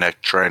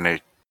disconnect trying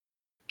to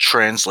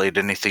translate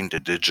anything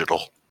to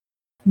digital.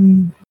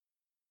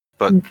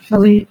 But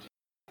actually,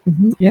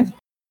 yes.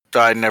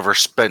 I never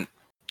spent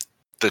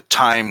the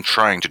time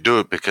trying to do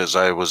it because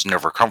I was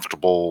never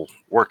comfortable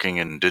working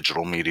in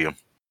digital medium.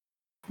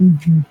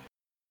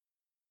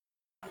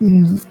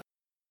 Yes.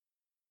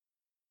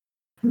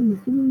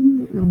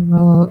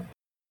 Well,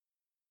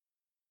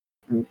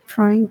 I'm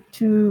trying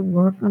to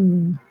work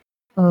on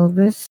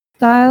this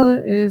style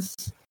is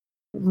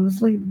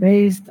loosely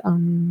based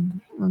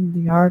on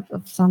the art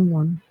of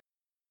someone.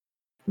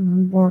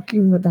 I'm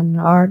working with an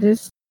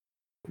artist.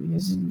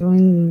 He's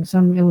doing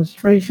some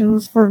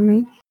illustrations for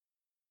me,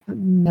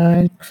 and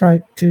I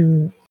tried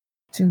to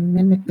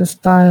mimic the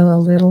style a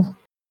little,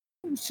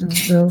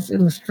 since those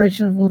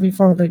illustrations will be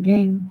for the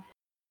game.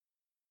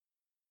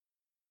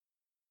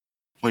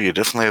 Well, you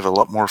definitely have a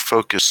lot more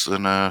focus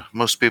than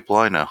most people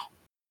I know.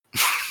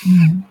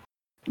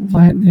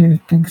 Why do you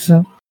think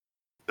so?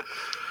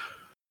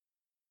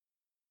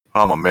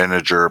 I'm a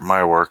manager at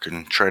my work,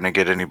 and trying to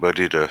get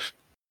anybody to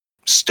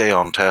stay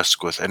on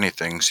task with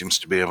anything seems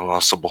to be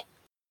impossible.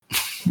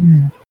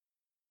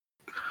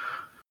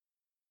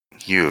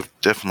 You've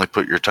definitely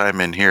put your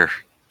time in here.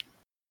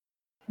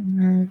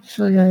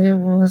 Actually, I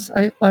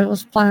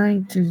was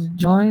planning to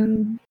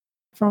join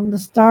from the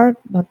start,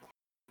 but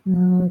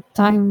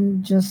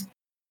time just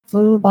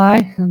flew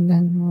by, and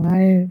then when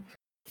I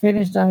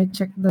finished, I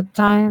checked the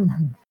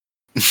time,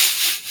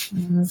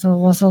 and so it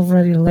was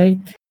already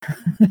late.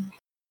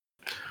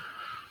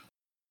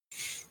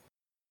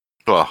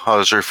 Well, I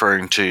was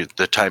referring to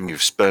the time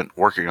you've spent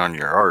working on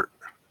your art.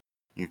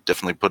 You've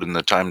definitely put in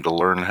the time to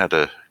learn how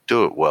to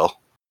do it well.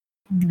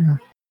 Yeah.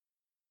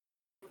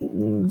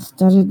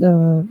 Studied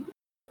a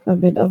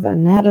bit of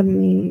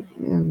anatomy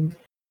and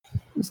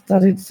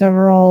studied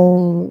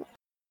several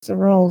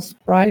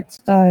sprite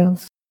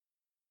styles.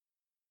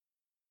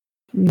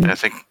 I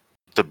think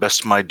the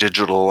best my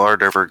digital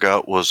art ever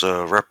got was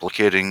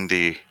replicating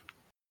the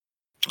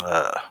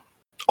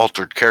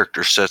altered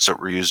character sets that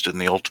were used in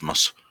the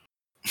Ultimas.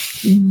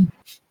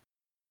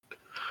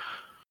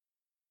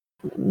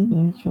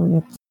 Actually,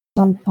 at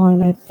some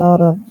point, I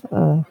thought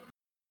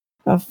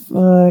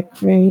of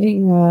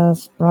creating a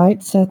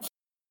sprite set,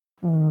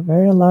 a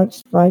very large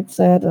sprite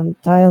set and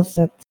tile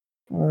set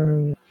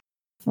for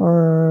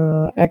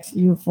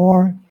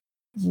XU4,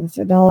 since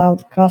it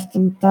allowed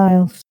custom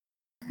tiles.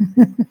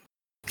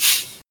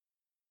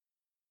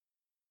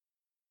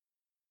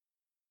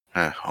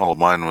 All of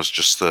mine was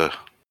just the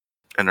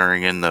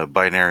entering in the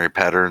binary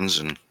patterns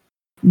and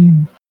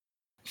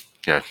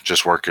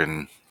just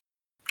working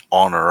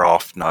on or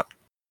off, not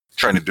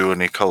trying to do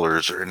any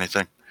colors or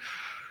anything.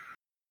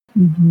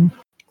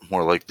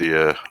 more like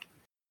the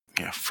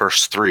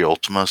first 3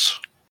 Ultimas.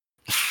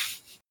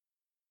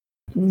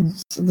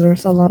 So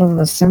there's a lot of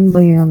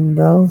assembly on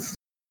those.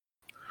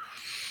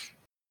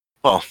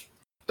 Well,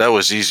 that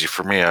was easy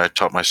for me. I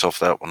taught myself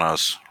that when I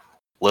was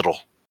little.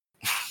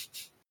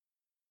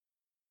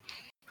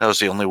 That was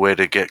the only way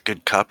to get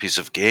good copies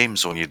of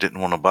games when you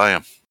didn't want to buy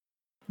them.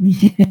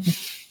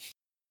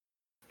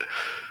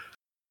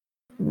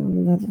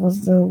 That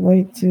was the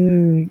way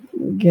to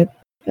get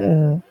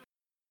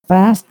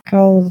fast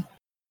code.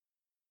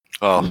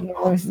 Oh,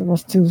 Otherwise, it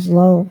was too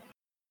slow.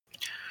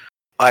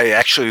 I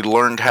actually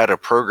learned how to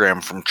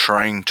program from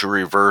trying to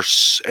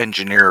reverse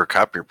engineer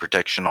copy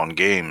protection on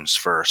games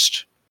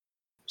first.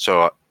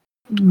 So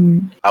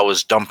I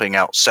was dumping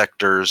out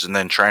sectors and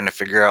then trying to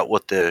figure out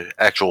what the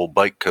actual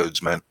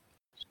bytecodes meant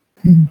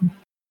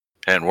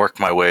and work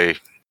my way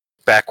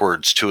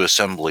backwards to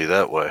assembly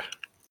that way.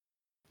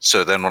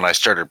 So then when I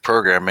started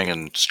programming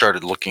and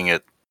started looking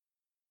at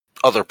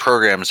other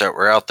programs that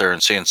were out there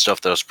and seeing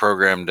stuff that was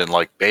programmed in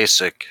like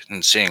BASIC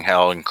and seeing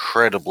how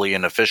incredibly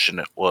inefficient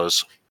it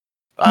was,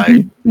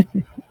 I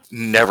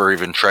never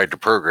even tried to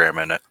program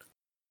in it.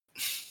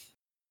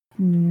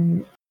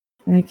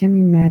 I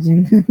can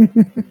imagine.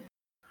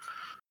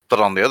 But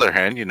on the other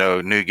hand,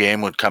 new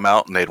game would come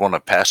out and they'd want a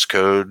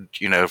passcode,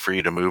 for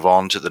you to move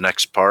on to the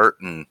next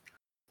part. And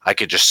I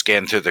could just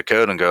scan through the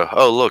code and go,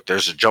 oh, look,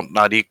 there's a jump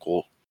not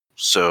equal.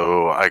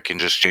 So I can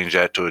just change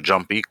that to a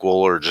jump equal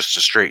or just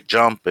a straight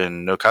jump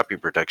and no copy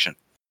protection.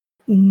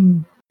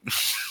 I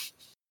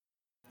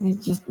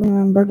just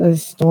remembered the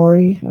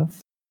story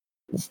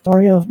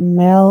of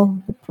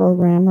Mel, the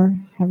programmer.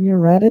 Have you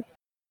read it?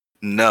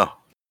 No.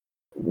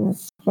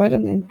 It's quite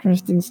an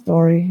interesting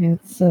story.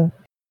 It's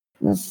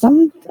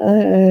some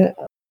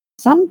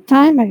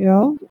time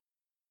ago.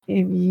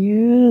 If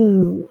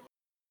you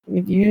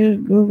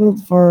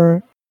Googled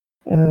for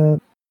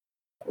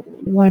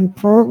when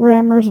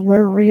programmers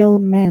were real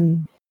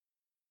men,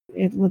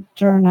 it would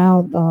turn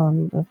out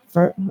on the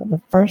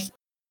first.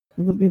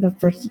 It would be the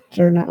first to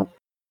turn out,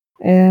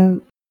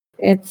 and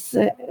it's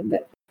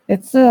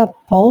a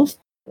post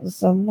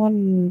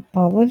someone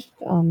published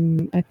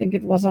on, I think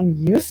it was on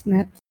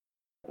Usenet,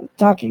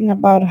 talking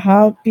about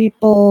how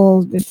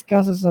people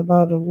discusses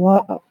about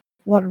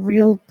what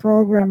real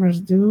programmers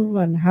do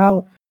and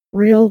how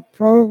real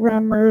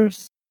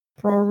programmers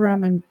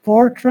program in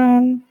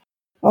Fortran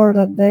or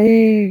that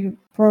they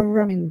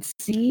program in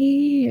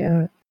C.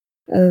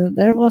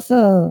 There was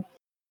a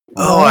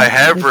I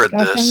have read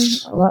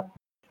this.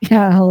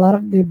 a lot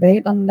of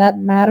debate on that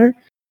matter.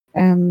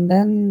 And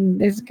then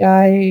this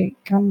guy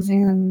comes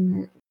in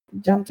and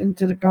jumps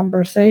into the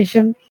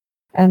conversation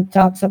and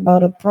talks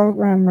about a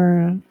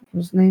programmer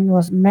whose name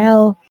was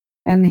Mel,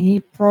 and he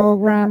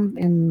programmed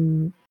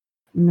in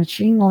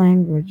machine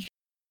language.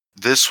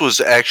 This was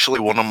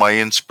actually one of my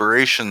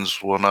inspirations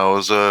when I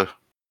was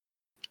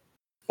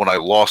when I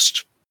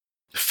lost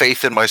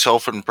faith in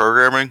myself in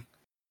programming.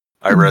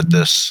 I read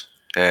this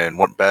and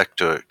went back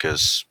to it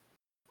because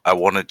I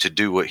wanted to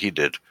do what he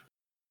did.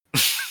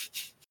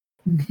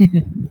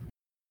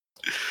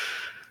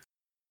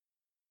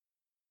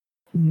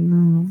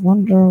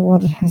 Wonder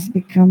what has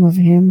become of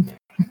him.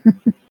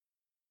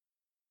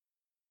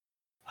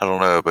 I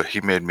don't know, but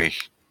he made me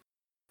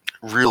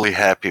really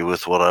happy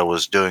with what I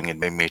was doing and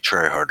made me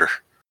try harder.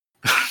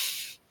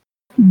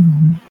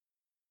 The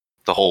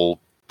whole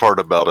part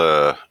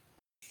about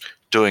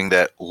doing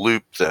that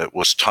loop that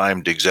was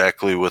timed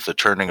exactly with the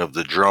turning of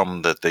the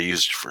drum that they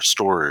used for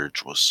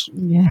storage was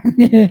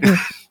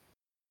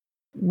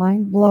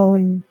mind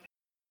blowing.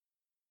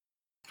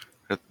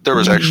 There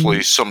was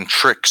actually some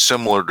trick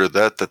similar to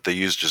that they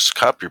used as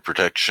copy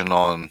protection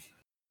on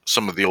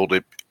some of the old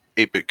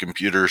 8-bit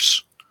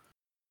computers.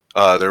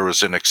 There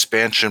was an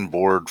expansion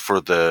board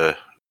for the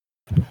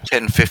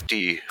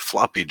 1050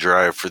 floppy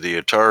drive for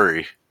the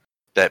Atari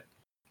that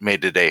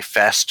made it a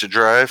fast to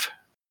drive.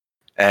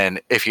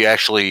 And if you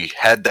actually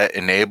had that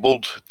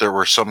enabled, there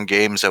were some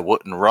games that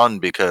wouldn't run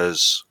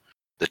because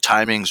the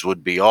timings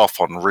would be off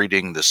on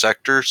reading the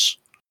sectors.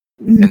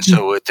 And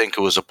so I think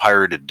it was a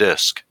pirated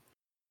disc.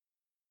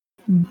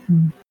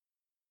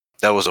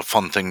 That was a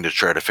fun thing to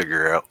try to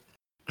figure out.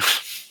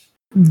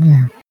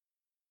 Yeah.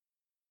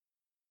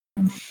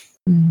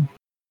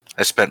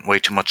 I spent way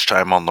too much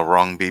time on the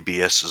wrong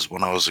BBSs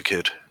when I was a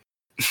kid.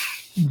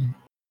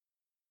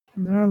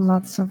 There are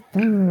lots of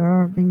things that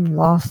are being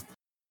lost.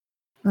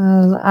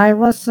 I've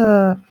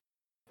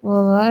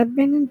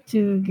been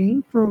into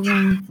game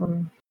programming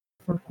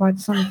for quite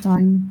some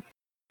time,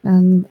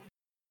 and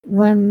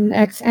when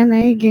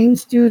XNA Game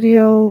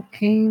Studio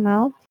came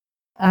out,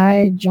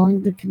 I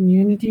joined the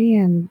community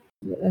and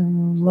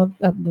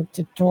looked at the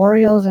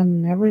tutorials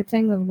and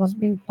everything that was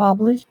being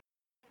published.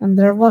 And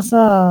there was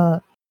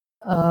a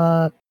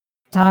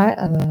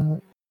tile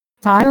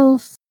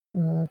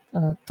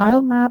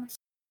maps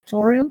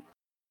tutorial.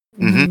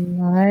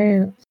 And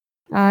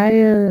I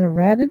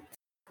read it,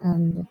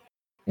 and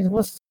it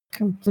was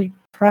complete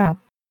crap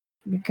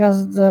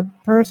because the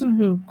person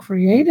who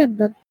created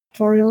the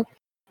tutorial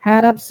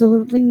had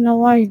absolutely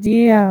no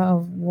idea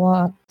of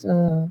what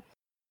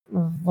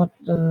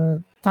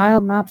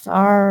tile maps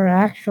are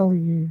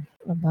actually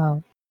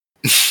about.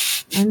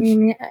 I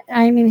mean,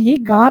 he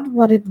got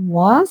what it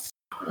was.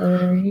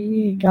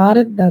 He got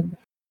it that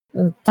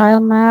the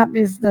tile map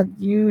is that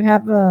you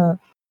have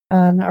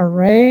an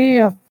array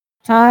of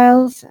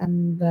tiles,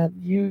 and that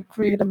you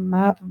create a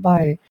map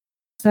by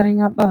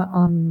setting up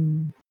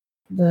on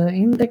the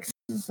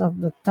indexes of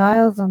the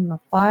tiles on the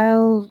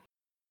file,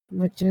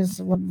 which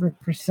is what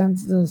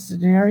represents the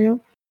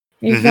scenario.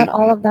 He got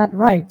all of that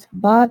right,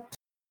 but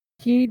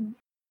he,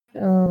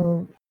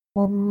 the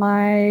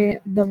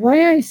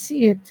way I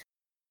see it,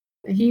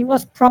 he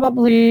was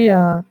probably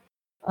a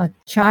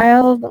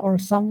child or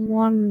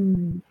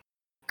someone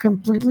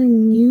completely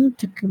new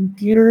to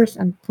computers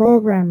and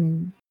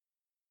programming.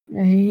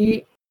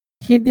 He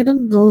he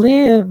didn't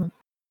live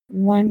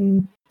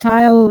when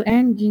tile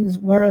engines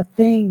were a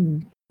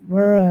thing,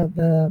 were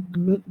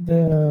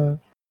the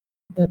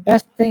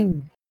best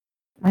thing.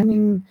 I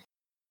mean,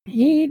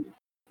 he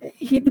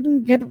he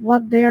didn't get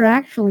what they're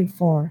actually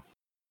for.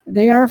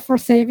 They are for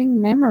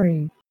saving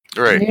memory.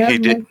 Right. They are He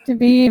did. meant to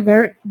be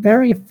very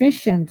very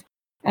efficient,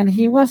 and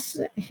his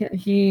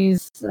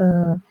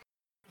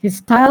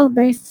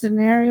tile-based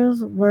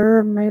scenarios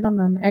were made on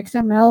an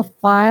XML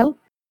file,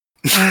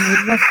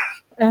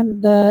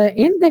 and the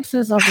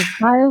indexes of the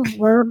tiles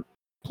were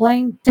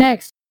plain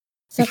text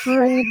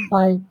separated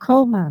by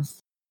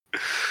commas.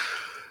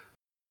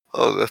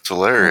 Oh, that's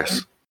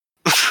hilarious.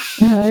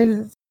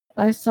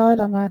 I saw it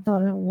and I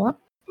thought, what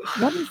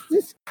is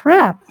this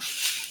crap?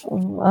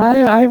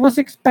 I was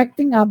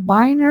expecting a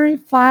binary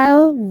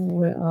file,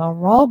 a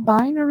raw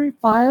binary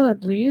file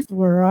at least,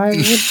 where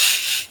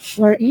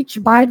each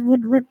byte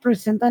would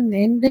represent an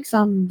index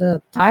on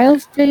the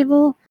tiles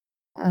table.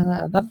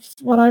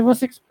 That's what I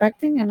was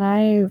expecting,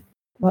 and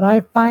what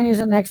I find is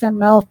an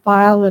XML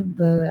file with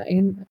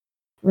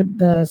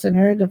the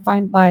scenario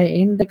defined by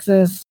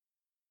indexes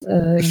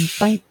in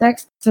plain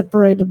text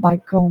separated by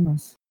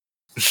commas.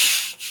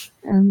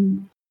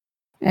 And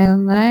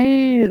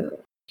I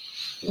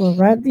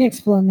read the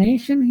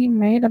explanation he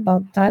made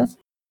about tiles.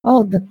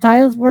 Oh, the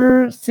tiles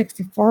were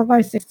 64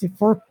 by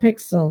 64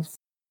 pixels.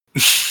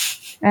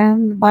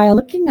 And by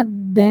looking at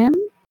them,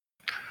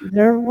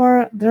 there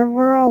were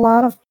a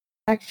lot of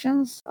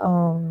sections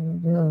of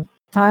the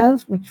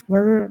tiles which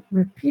were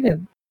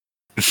repeated.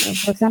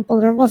 For example,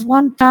 there was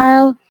one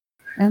tile,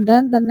 and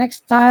then the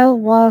next tile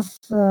was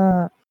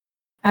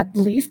at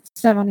least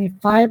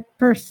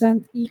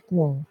 75%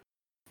 equal.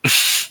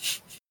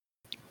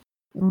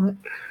 And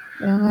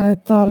I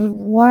thought,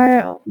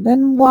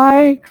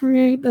 why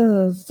create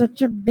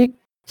such a big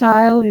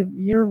tile if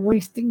you're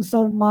wasting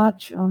so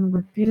much on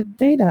repeated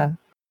data?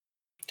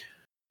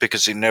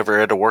 Because he never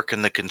had to work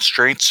in the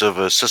constraints of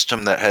a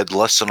system that had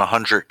less than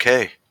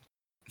 100K.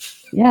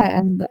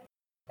 Yeah,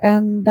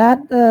 and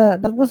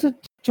that was a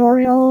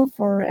tutorial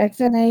for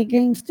XNA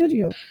Game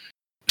Studio,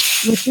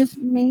 which is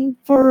made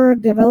for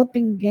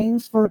developing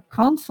games for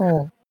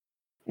console.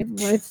 It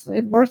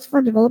works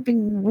for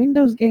developing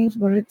Windows games,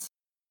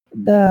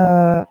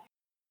 but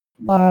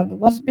what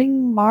was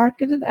being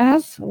marketed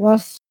as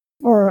was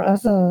for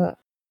as a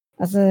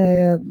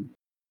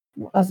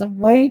as a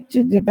way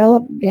to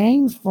develop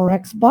games for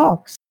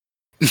Xbox.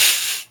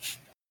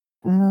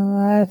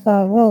 I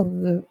thought,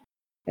 well,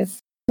 it's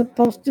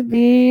supposed to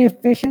be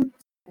efficient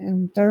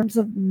in terms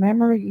of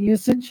memory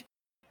usage,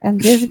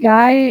 and this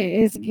guy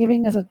is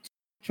giving us a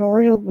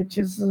tutorial which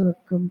is a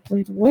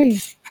complete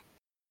waste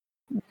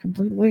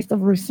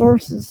of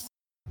resources.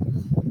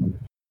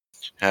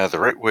 Yeah, the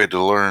right way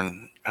to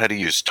learn how to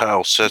use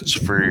tile sets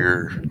for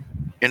your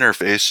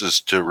interface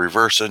is to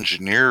reverse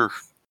engineer,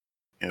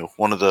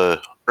 one of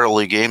the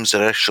early games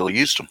that actually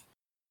used them.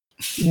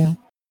 Yeah.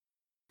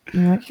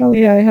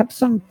 Actually, I have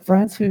some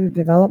friends who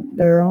developed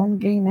their own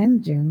game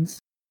engines,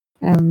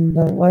 and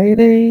the way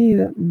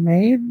they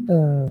made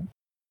the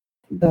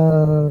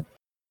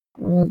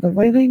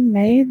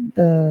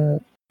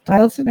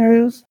tile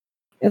scenarios,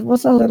 it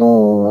was a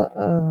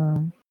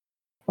little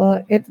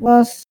it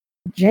was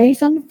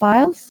JSON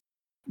files,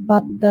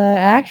 but the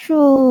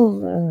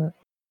actual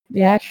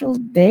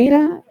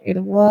data, it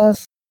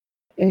was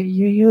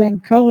UU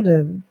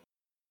encoded,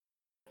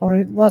 or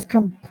it was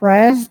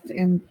compressed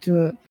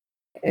into.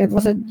 It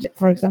was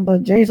for example, a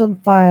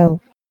JSON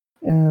file,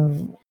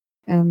 and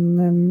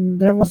then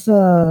there was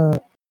an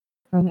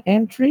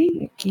entry,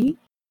 a key,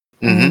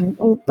 and it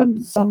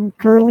opened some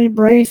curly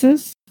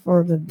braces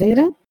for the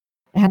data,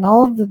 and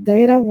all of the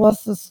data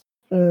was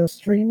a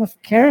stream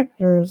of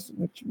characters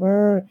which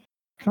were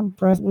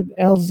compressed with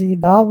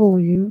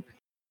LZW,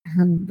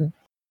 and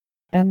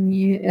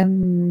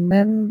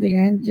then the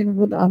engine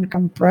would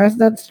uncompress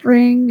that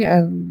string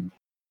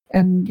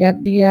and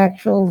get the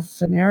actual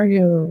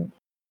scenario,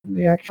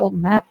 the actual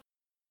map.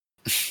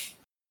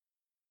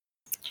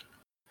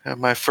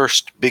 My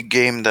first big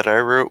game that I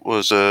wrote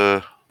was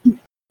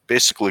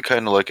basically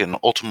kind of like an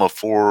Ultima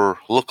 4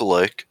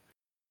 lookalike,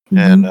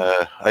 and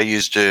I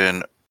used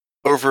an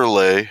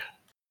overlay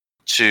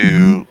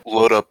to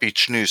load up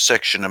each new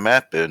section of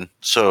map in,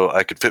 so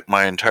I could fit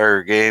my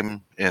entire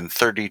game in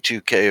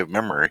 32K of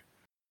memory.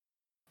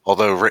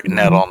 Although written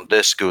out on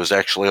disk, it was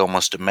actually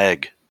almost a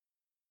meg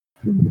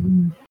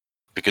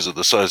because of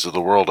the size of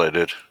the world I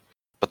did.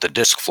 But the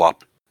disk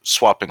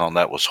swapping on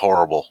that was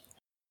horrible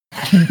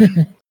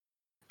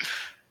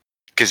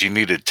because you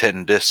needed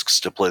 10 disks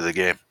to play the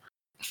game.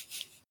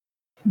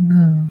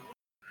 No.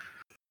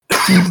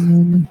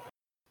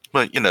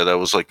 But, that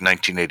was like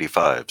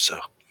 1985, so.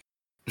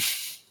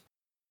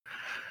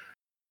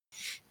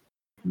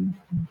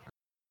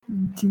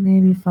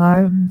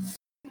 1985. It's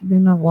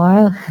been a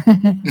while.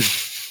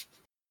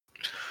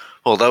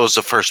 Well, that was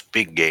the first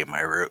big game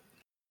I wrote.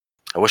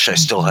 I wish I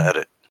still had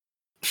it.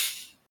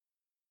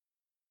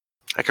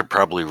 I could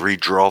probably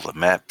redraw the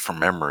map from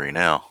memory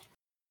now.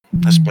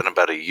 I spent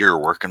about a year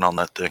working on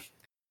that thing.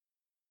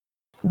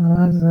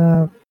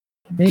 The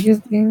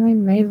biggest game I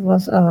made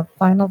was a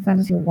Final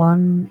Fantasy I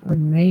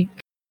remake.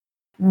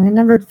 I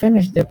never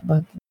finished it,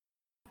 but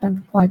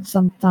spent quite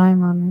some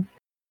time on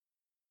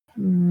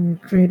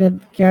it.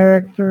 Created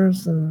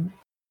characters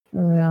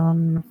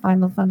on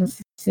Final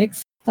Fantasy VI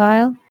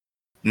style.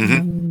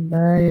 Mm-hmm.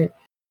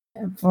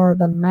 And for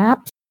the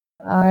maps,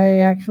 I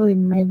actually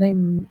made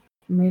them.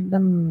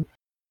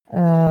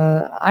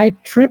 I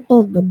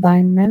tripled the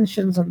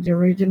dimensions of the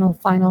original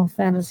Final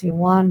Fantasy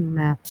I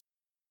maps.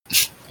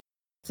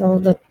 So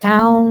the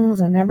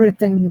towns and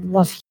everything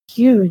was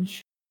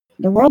huge.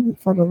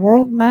 For the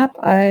world map,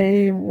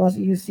 I was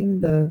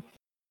using the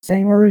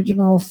same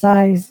original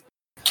size,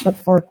 but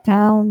for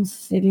towns,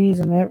 cities,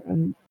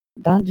 and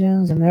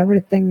dungeons and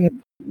everything, it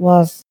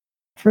was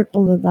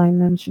triple the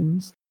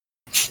dimensions.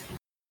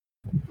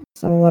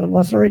 So what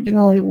was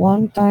originally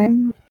one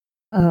tile,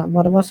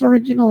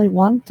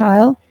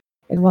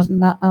 it was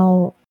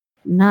now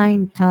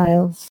 9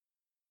 tiles.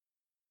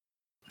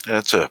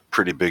 That's a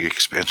pretty big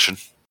expansion.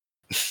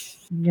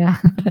 Yeah.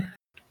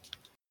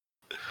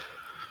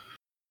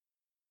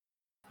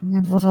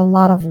 It was a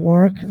lot of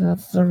work.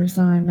 That's the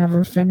reason I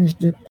never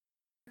finished it.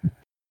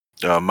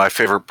 My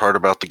favorite part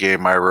about the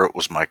game I wrote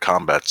was my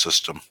combat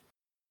system.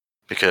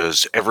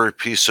 Because every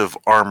piece of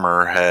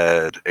armor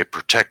had a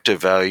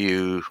protective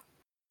value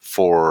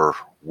for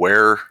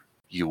where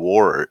you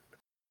wore it.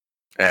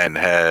 And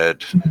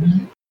had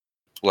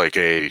like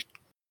a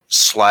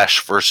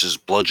slash versus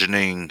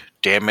bludgeoning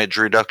damage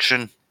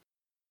reduction.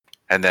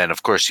 And then,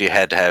 of course, you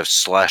had to have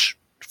slash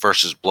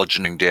versus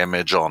bludgeoning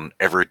damage on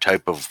every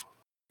type of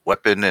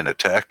weapon and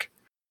attack.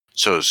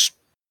 So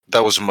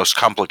that was the most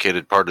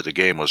complicated part of the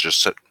game, was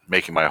just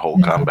making my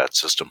whole combat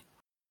system.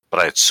 But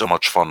I had so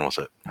much fun with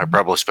it. I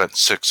probably spent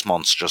 6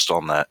 months just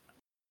on that.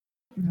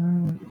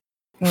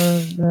 For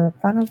the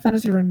Final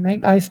Fantasy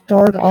remake, I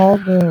stored all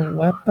the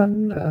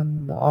weapon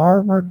and the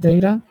armor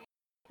data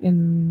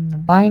in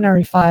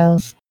binary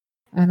files,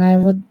 and I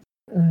would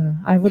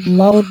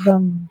load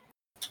them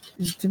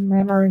into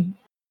memory.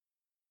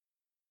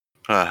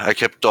 I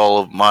kept all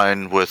of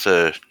mine with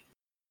a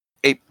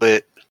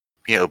 8-bit,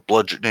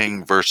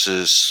 bludgeoning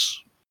versus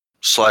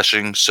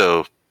slashing.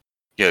 So,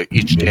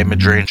 each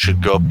damage range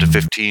should go up to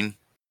 15.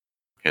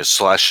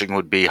 Slashing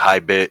would be high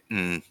bit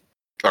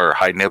or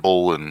high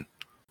nibble, and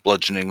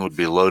bludgeoning would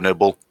be low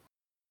nibble.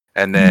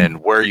 And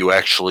then where you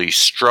actually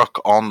struck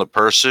on the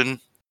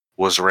person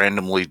was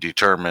randomly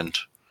determined.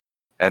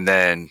 And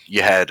then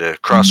you had to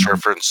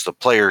cross-reference the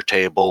player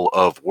table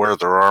of where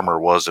their armor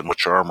was and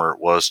which armor it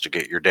was to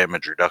get your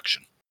damage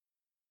reduction.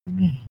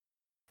 It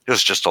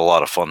was just a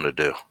lot of fun to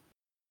do.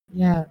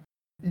 Yeah,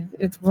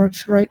 it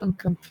works great on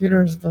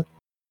computers, but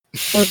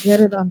forget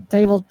it on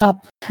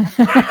tabletop.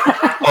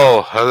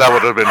 Oh, that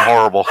would have been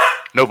horrible.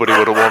 Nobody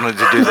would have wanted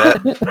to do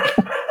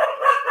that.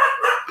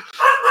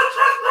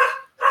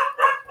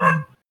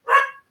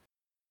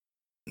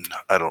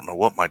 I don't know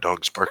what my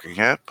dog's barking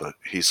at, but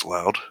he's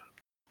loud.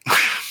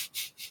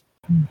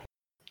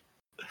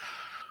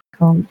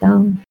 Calm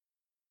down.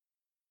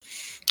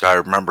 I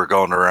remember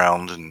going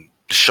around and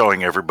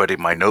showing everybody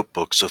my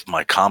notebooks with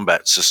my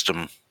combat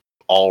system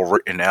all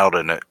written out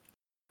in it.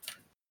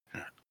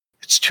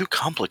 It's too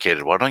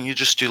complicated. Why don't you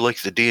just do like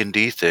the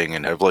D&D thing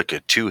and have like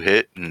a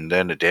 2-hit and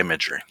then a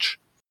damage range?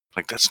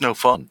 Like, that's no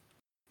fun.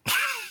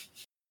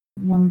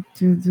 Want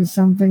to do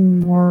something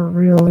more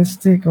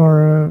realistic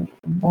or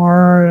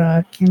more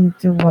akin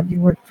to what you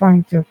were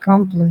trying to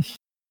accomplish.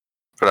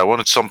 But I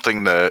wanted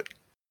something that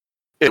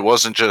it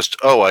wasn't just,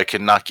 oh, I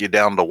can knock you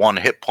down to 1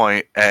 hit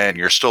point and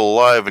you're still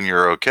alive and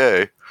you're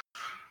okay.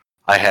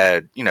 I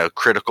had,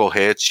 critical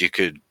hits. You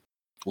could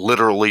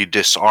literally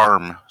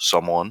disarm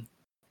someone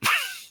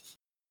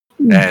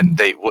and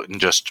they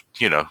wouldn't just,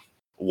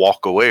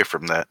 walk away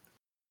from that.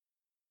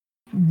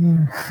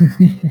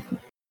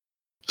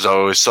 Because I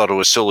always thought it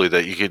was silly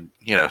that you could,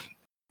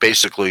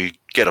 basically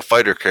get a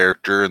fighter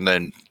character and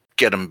then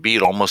get him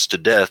beat almost to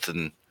death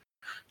and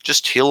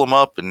just heal him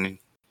up, and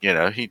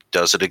he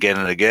does it again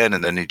and again,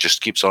 and then he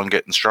just keeps on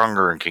getting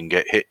stronger and can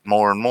get hit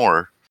more and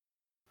more.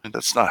 And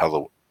that's not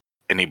how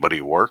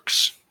anybody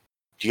works.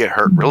 You get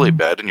hurt really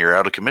bad and you're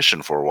out of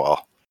commission for a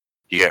while.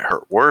 You get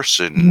hurt worse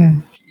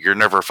and you're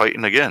never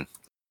fighting again.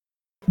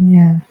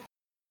 Yeah.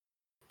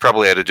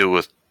 Probably had to do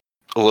with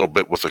a little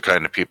bit with the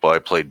kind of people I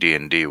played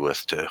D&D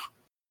with too.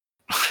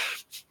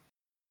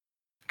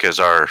 Because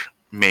our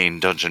main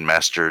dungeon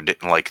master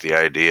didn't like the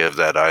idea of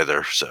that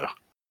either, so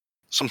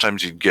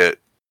sometimes you'd get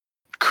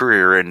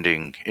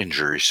career-ending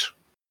injuries,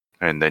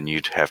 and then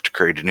you'd have to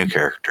create a new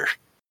character.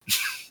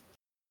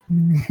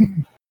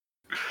 I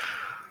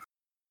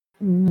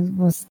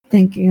was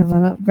thinking of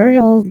a very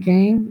old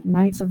game,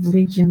 Knights of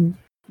Legion.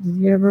 Did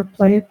you ever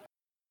play it?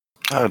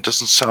 It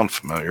doesn't sound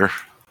familiar.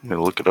 Let me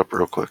look it up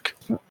real quick.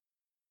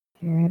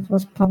 Yeah, it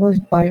was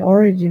published by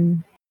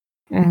Origin,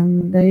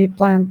 and they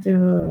plan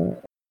to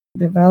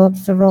develop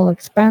several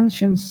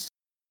expansions,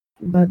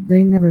 but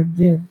they never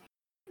did.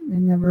 They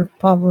never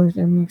published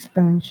any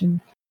expansion.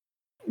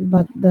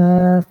 But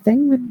the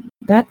thing with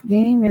that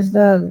game is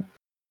that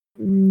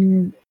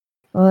the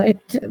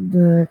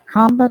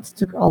combats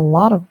took a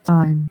lot of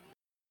time,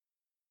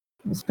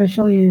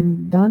 especially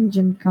in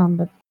dungeon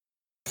combat,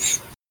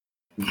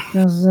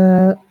 because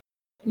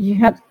you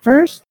had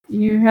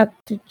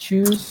to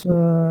choose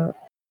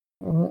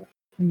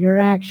your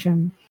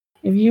action.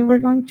 If you were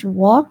going to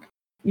walk,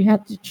 you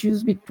had to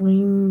choose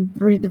between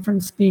 3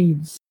 different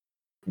speeds.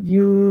 If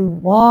you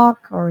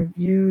walk, or if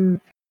you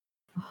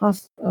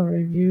or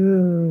if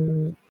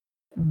you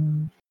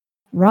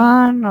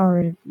run, or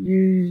if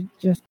you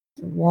just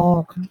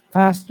walk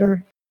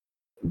faster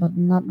but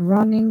not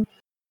running.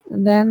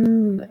 And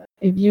then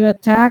if you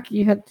attack,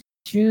 you had to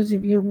choose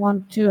if you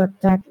want to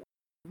attack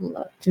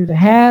to the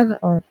head,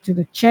 or to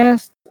the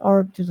chest,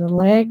 or to the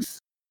legs.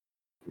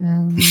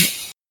 And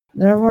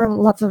there were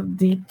lots of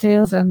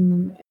details,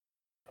 and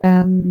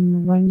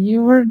when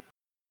you were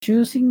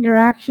choosing your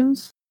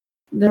actions,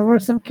 there were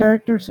some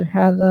characters who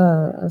had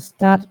a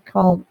stat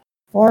called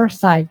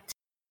foresight.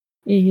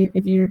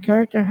 If your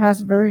character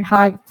has very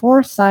high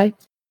foresight,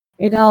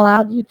 it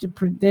allowed you to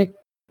predict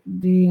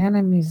the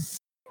enemy's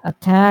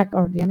attack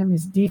or the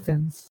enemy's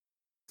defense.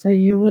 So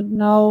you would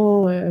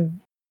know if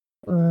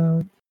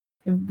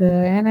the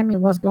enemy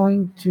was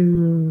going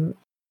to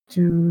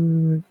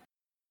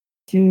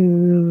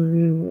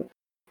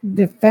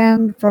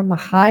defend from a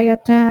high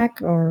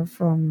attack, or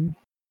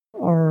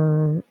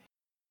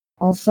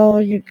also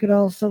you could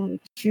also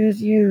choose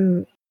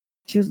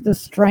the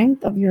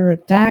strength of your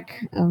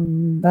attack,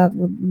 and that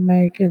would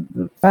make it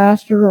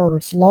faster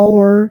or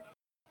slower.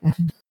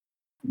 And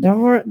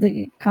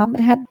the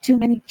combat had too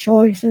many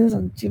choices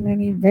and too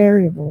many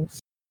variables,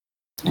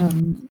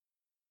 and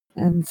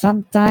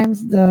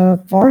sometimes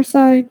the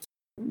foresight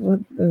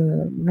would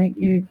make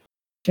you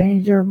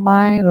change your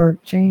mind or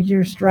change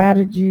your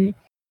strategy,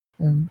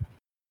 and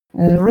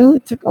it really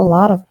took a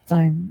lot of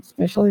time,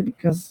 especially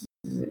because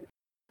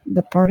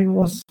the party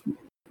was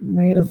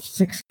made of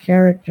 6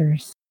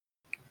 characters.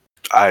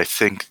 I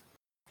think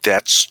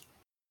that's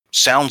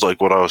sounds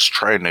like what I was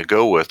trying to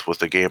go with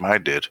the game I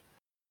did.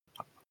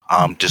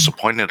 I'm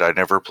disappointed I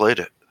never played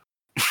it.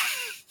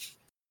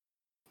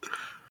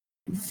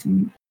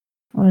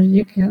 Well,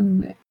 you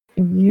can,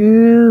 if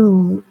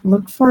you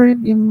look for it,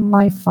 you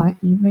may find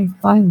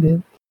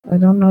it. I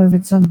don't know if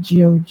it's on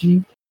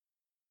GOG.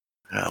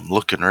 I'm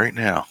looking right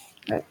now.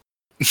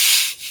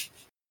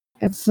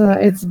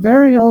 It's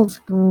very old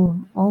school.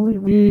 Only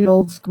really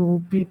old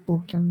school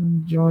people can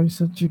enjoy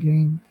such a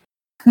game.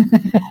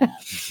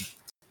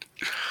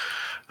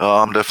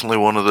 I'm definitely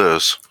one of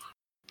those.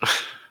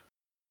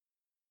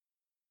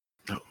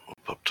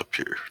 Popped up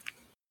here.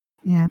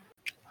 Yeah.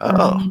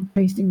 Oh. I'm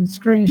pasting a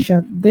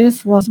screenshot.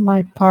 This was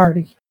my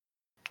party.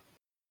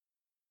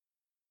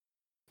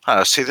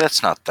 See,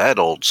 that's not that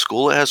old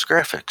school. It has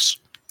graphics.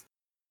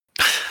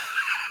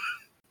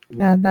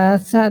 Yeah,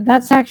 that's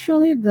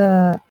actually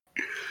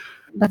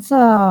that's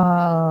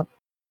a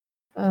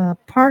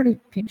party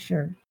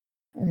picture.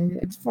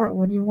 It's for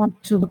when you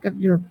want to look at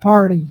your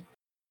party,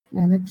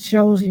 and it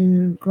shows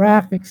you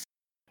graphics.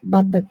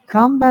 But the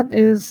combat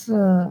is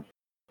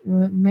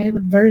made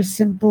with very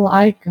simple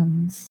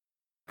icons,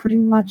 pretty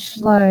much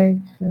like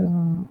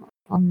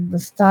on the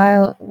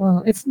style.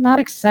 Well, it's not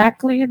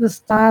exactly the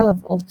style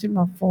of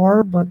Ultima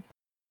 4, but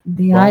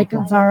the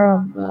icons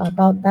are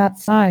about that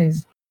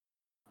size.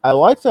 I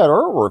like that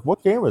artwork.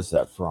 What game is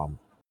that from?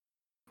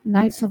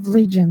 Knights of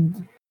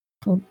Legion,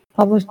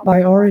 published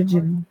by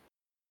Origin.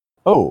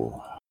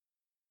 Oh,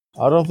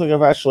 I don't think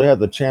I've actually had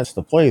the chance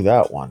to play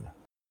that one.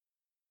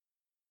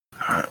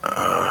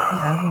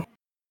 Yeah,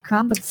 the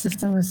combat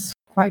system is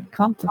quite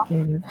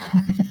complicated.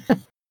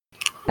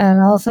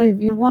 And also,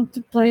 if you want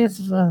to play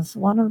as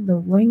one of the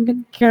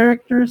winged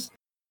characters,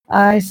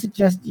 I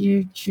suggest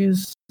you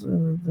choose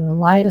the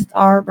lightest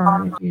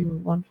armor if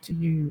you want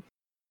to.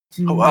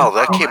 Oh, wow,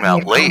 that came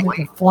out late.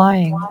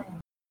 Flying.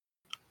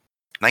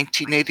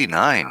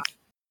 1989.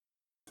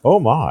 Oh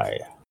my.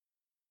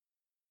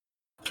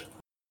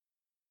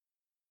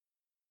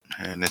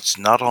 And it's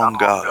not on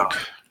GOG.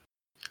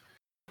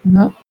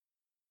 No.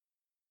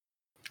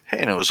 Hey,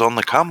 and it was on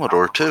the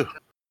Commodore, too.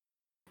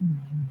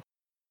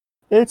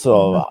 It's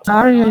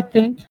Sorry, I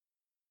think.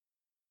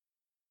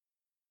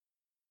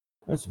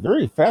 It's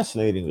very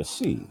fascinating to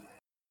see.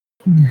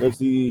 Because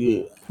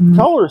the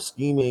color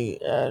scheming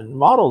and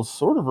models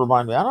sort of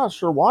remind me, I'm not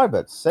sure why,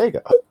 but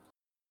Sega.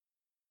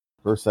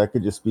 Of course, that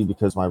could just be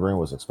because my brain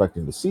was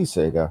expecting to see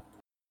Sega.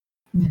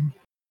 And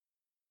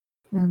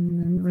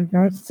in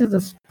regards to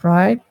the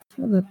sprite,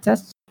 the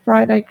test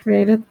sprite I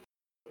created,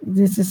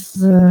 this is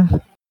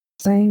the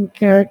same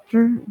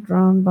character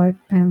drawn by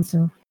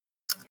pencil.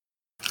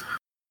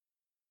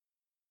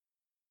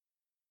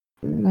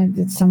 And I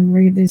did some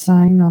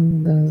redesign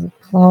on the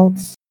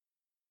clothes.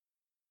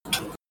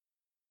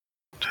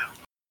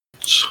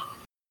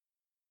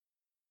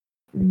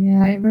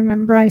 Yeah, I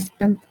remember I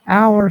spent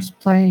hours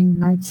playing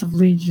Knights of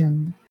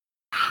Legion.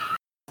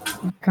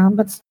 The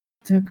combats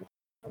took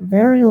a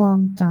very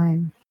long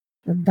time.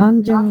 The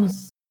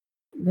dungeons,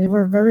 they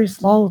were very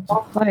slow to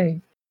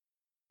play.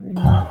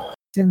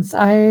 Since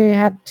I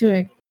had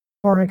to,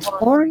 for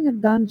exploring a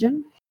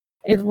dungeon,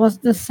 it was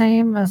the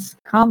same as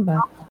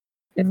combat.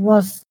 It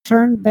was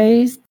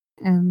turn-based,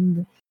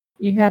 and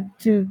you had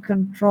to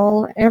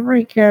control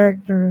every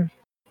character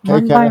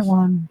one by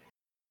one.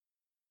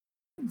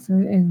 So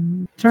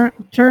in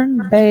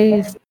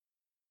turn-based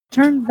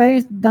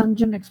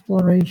dungeon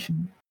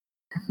exploration,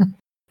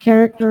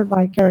 character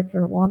by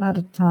character, one at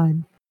a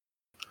time.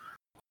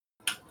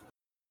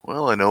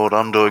 Well, I know what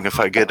I'm doing if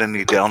I get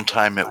any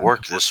downtime at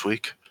work this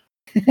week.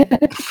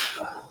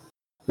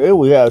 Okay,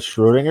 we have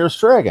Schrodinger's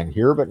Dragon,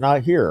 here but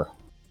not here.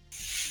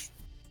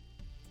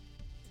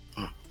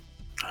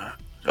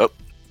 Oh.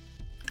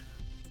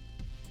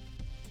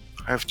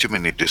 I have too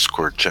many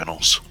Discord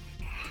channels.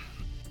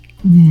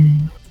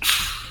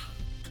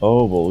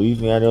 Oh,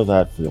 believe me, I know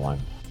that feeling.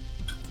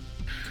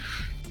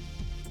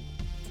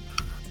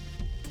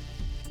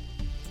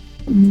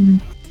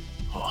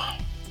 Oh,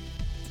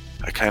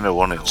 I kind of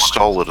want to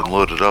install it and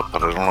load it up,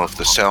 but I don't know if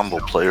the sound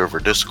will play over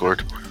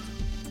Discord.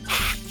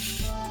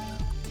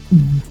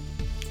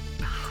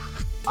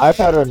 I've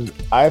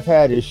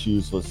had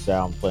issues with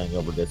sound playing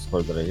over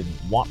Discord that I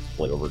didn't want to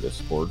play over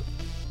Discord.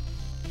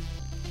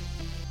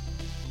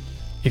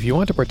 If you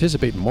want to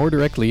participate more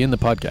directly in the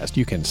podcast,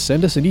 you can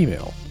send us an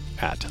email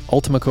at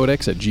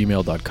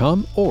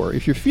ultimacodex@gmail.com, or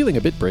if you're feeling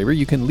a bit braver,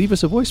 you can leave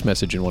us a voice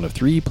message in one of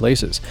three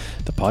places: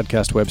 the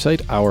podcast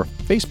website, our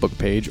Facebook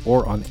page,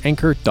 or on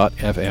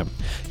anchor.fm.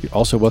 You're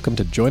also welcome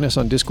to join us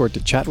on Discord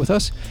to chat with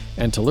us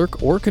and to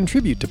lurk or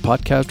contribute to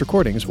podcast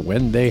recordings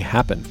when they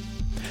happen.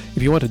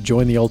 If you want to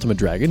join the Ultima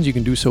Dragons, you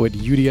can do so at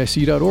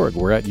udic.org,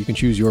 where you can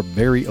choose your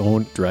very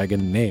own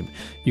dragon name.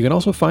 You can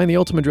also find the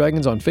Ultima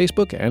Dragons on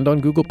Facebook and on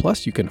Google+.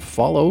 You can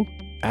follow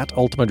at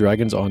Ultima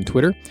Dragons on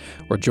Twitter,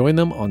 or join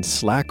them on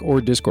Slack or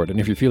Discord. And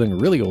if you're feeling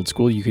really old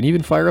school, you can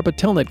even fire up a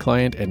Telnet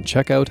client and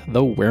check out the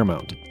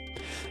Weremount.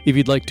 If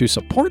you'd like to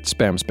support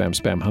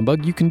Spam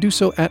Humbug, you can do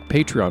so at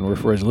Patreon, where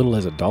for as little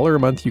as $1 a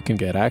month, you can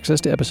get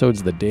access to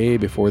episodes the day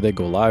before they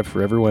go live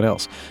for everyone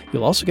else.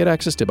 You'll also get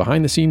access to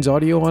behind-the-scenes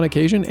audio on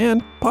occasion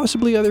and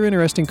possibly other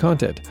interesting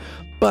content.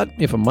 But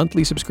if a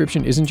monthly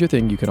subscription isn't your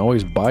thing, you can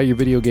always buy your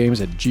video games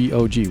at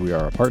GOG. We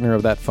are a partner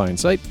of that fine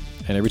site,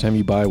 and every time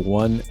you buy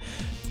one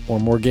or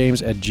more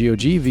games at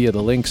GOG via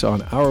the links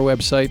on our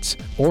websites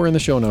or in the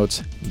show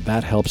notes,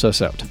 that helps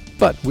us out.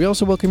 But we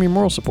also welcome your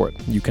moral support.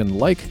 You can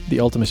like the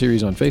Ultima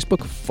series on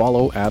Facebook,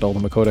 follow at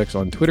Ultima Codex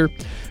on Twitter,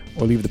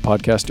 or leave the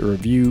podcast a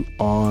review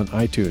on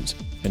iTunes.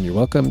 And you're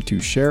welcome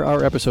to share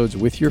our episodes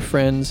with your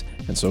friends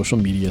and social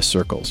media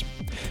circles.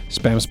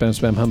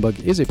 Spam Humbug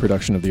is a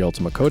production of the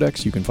Ultima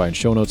Codex. You can find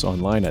show notes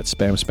online at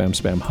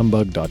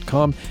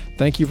spamhumbug.com.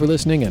 Thank you for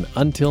listening, and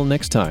until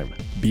next time,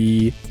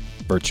 be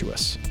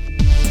virtuous.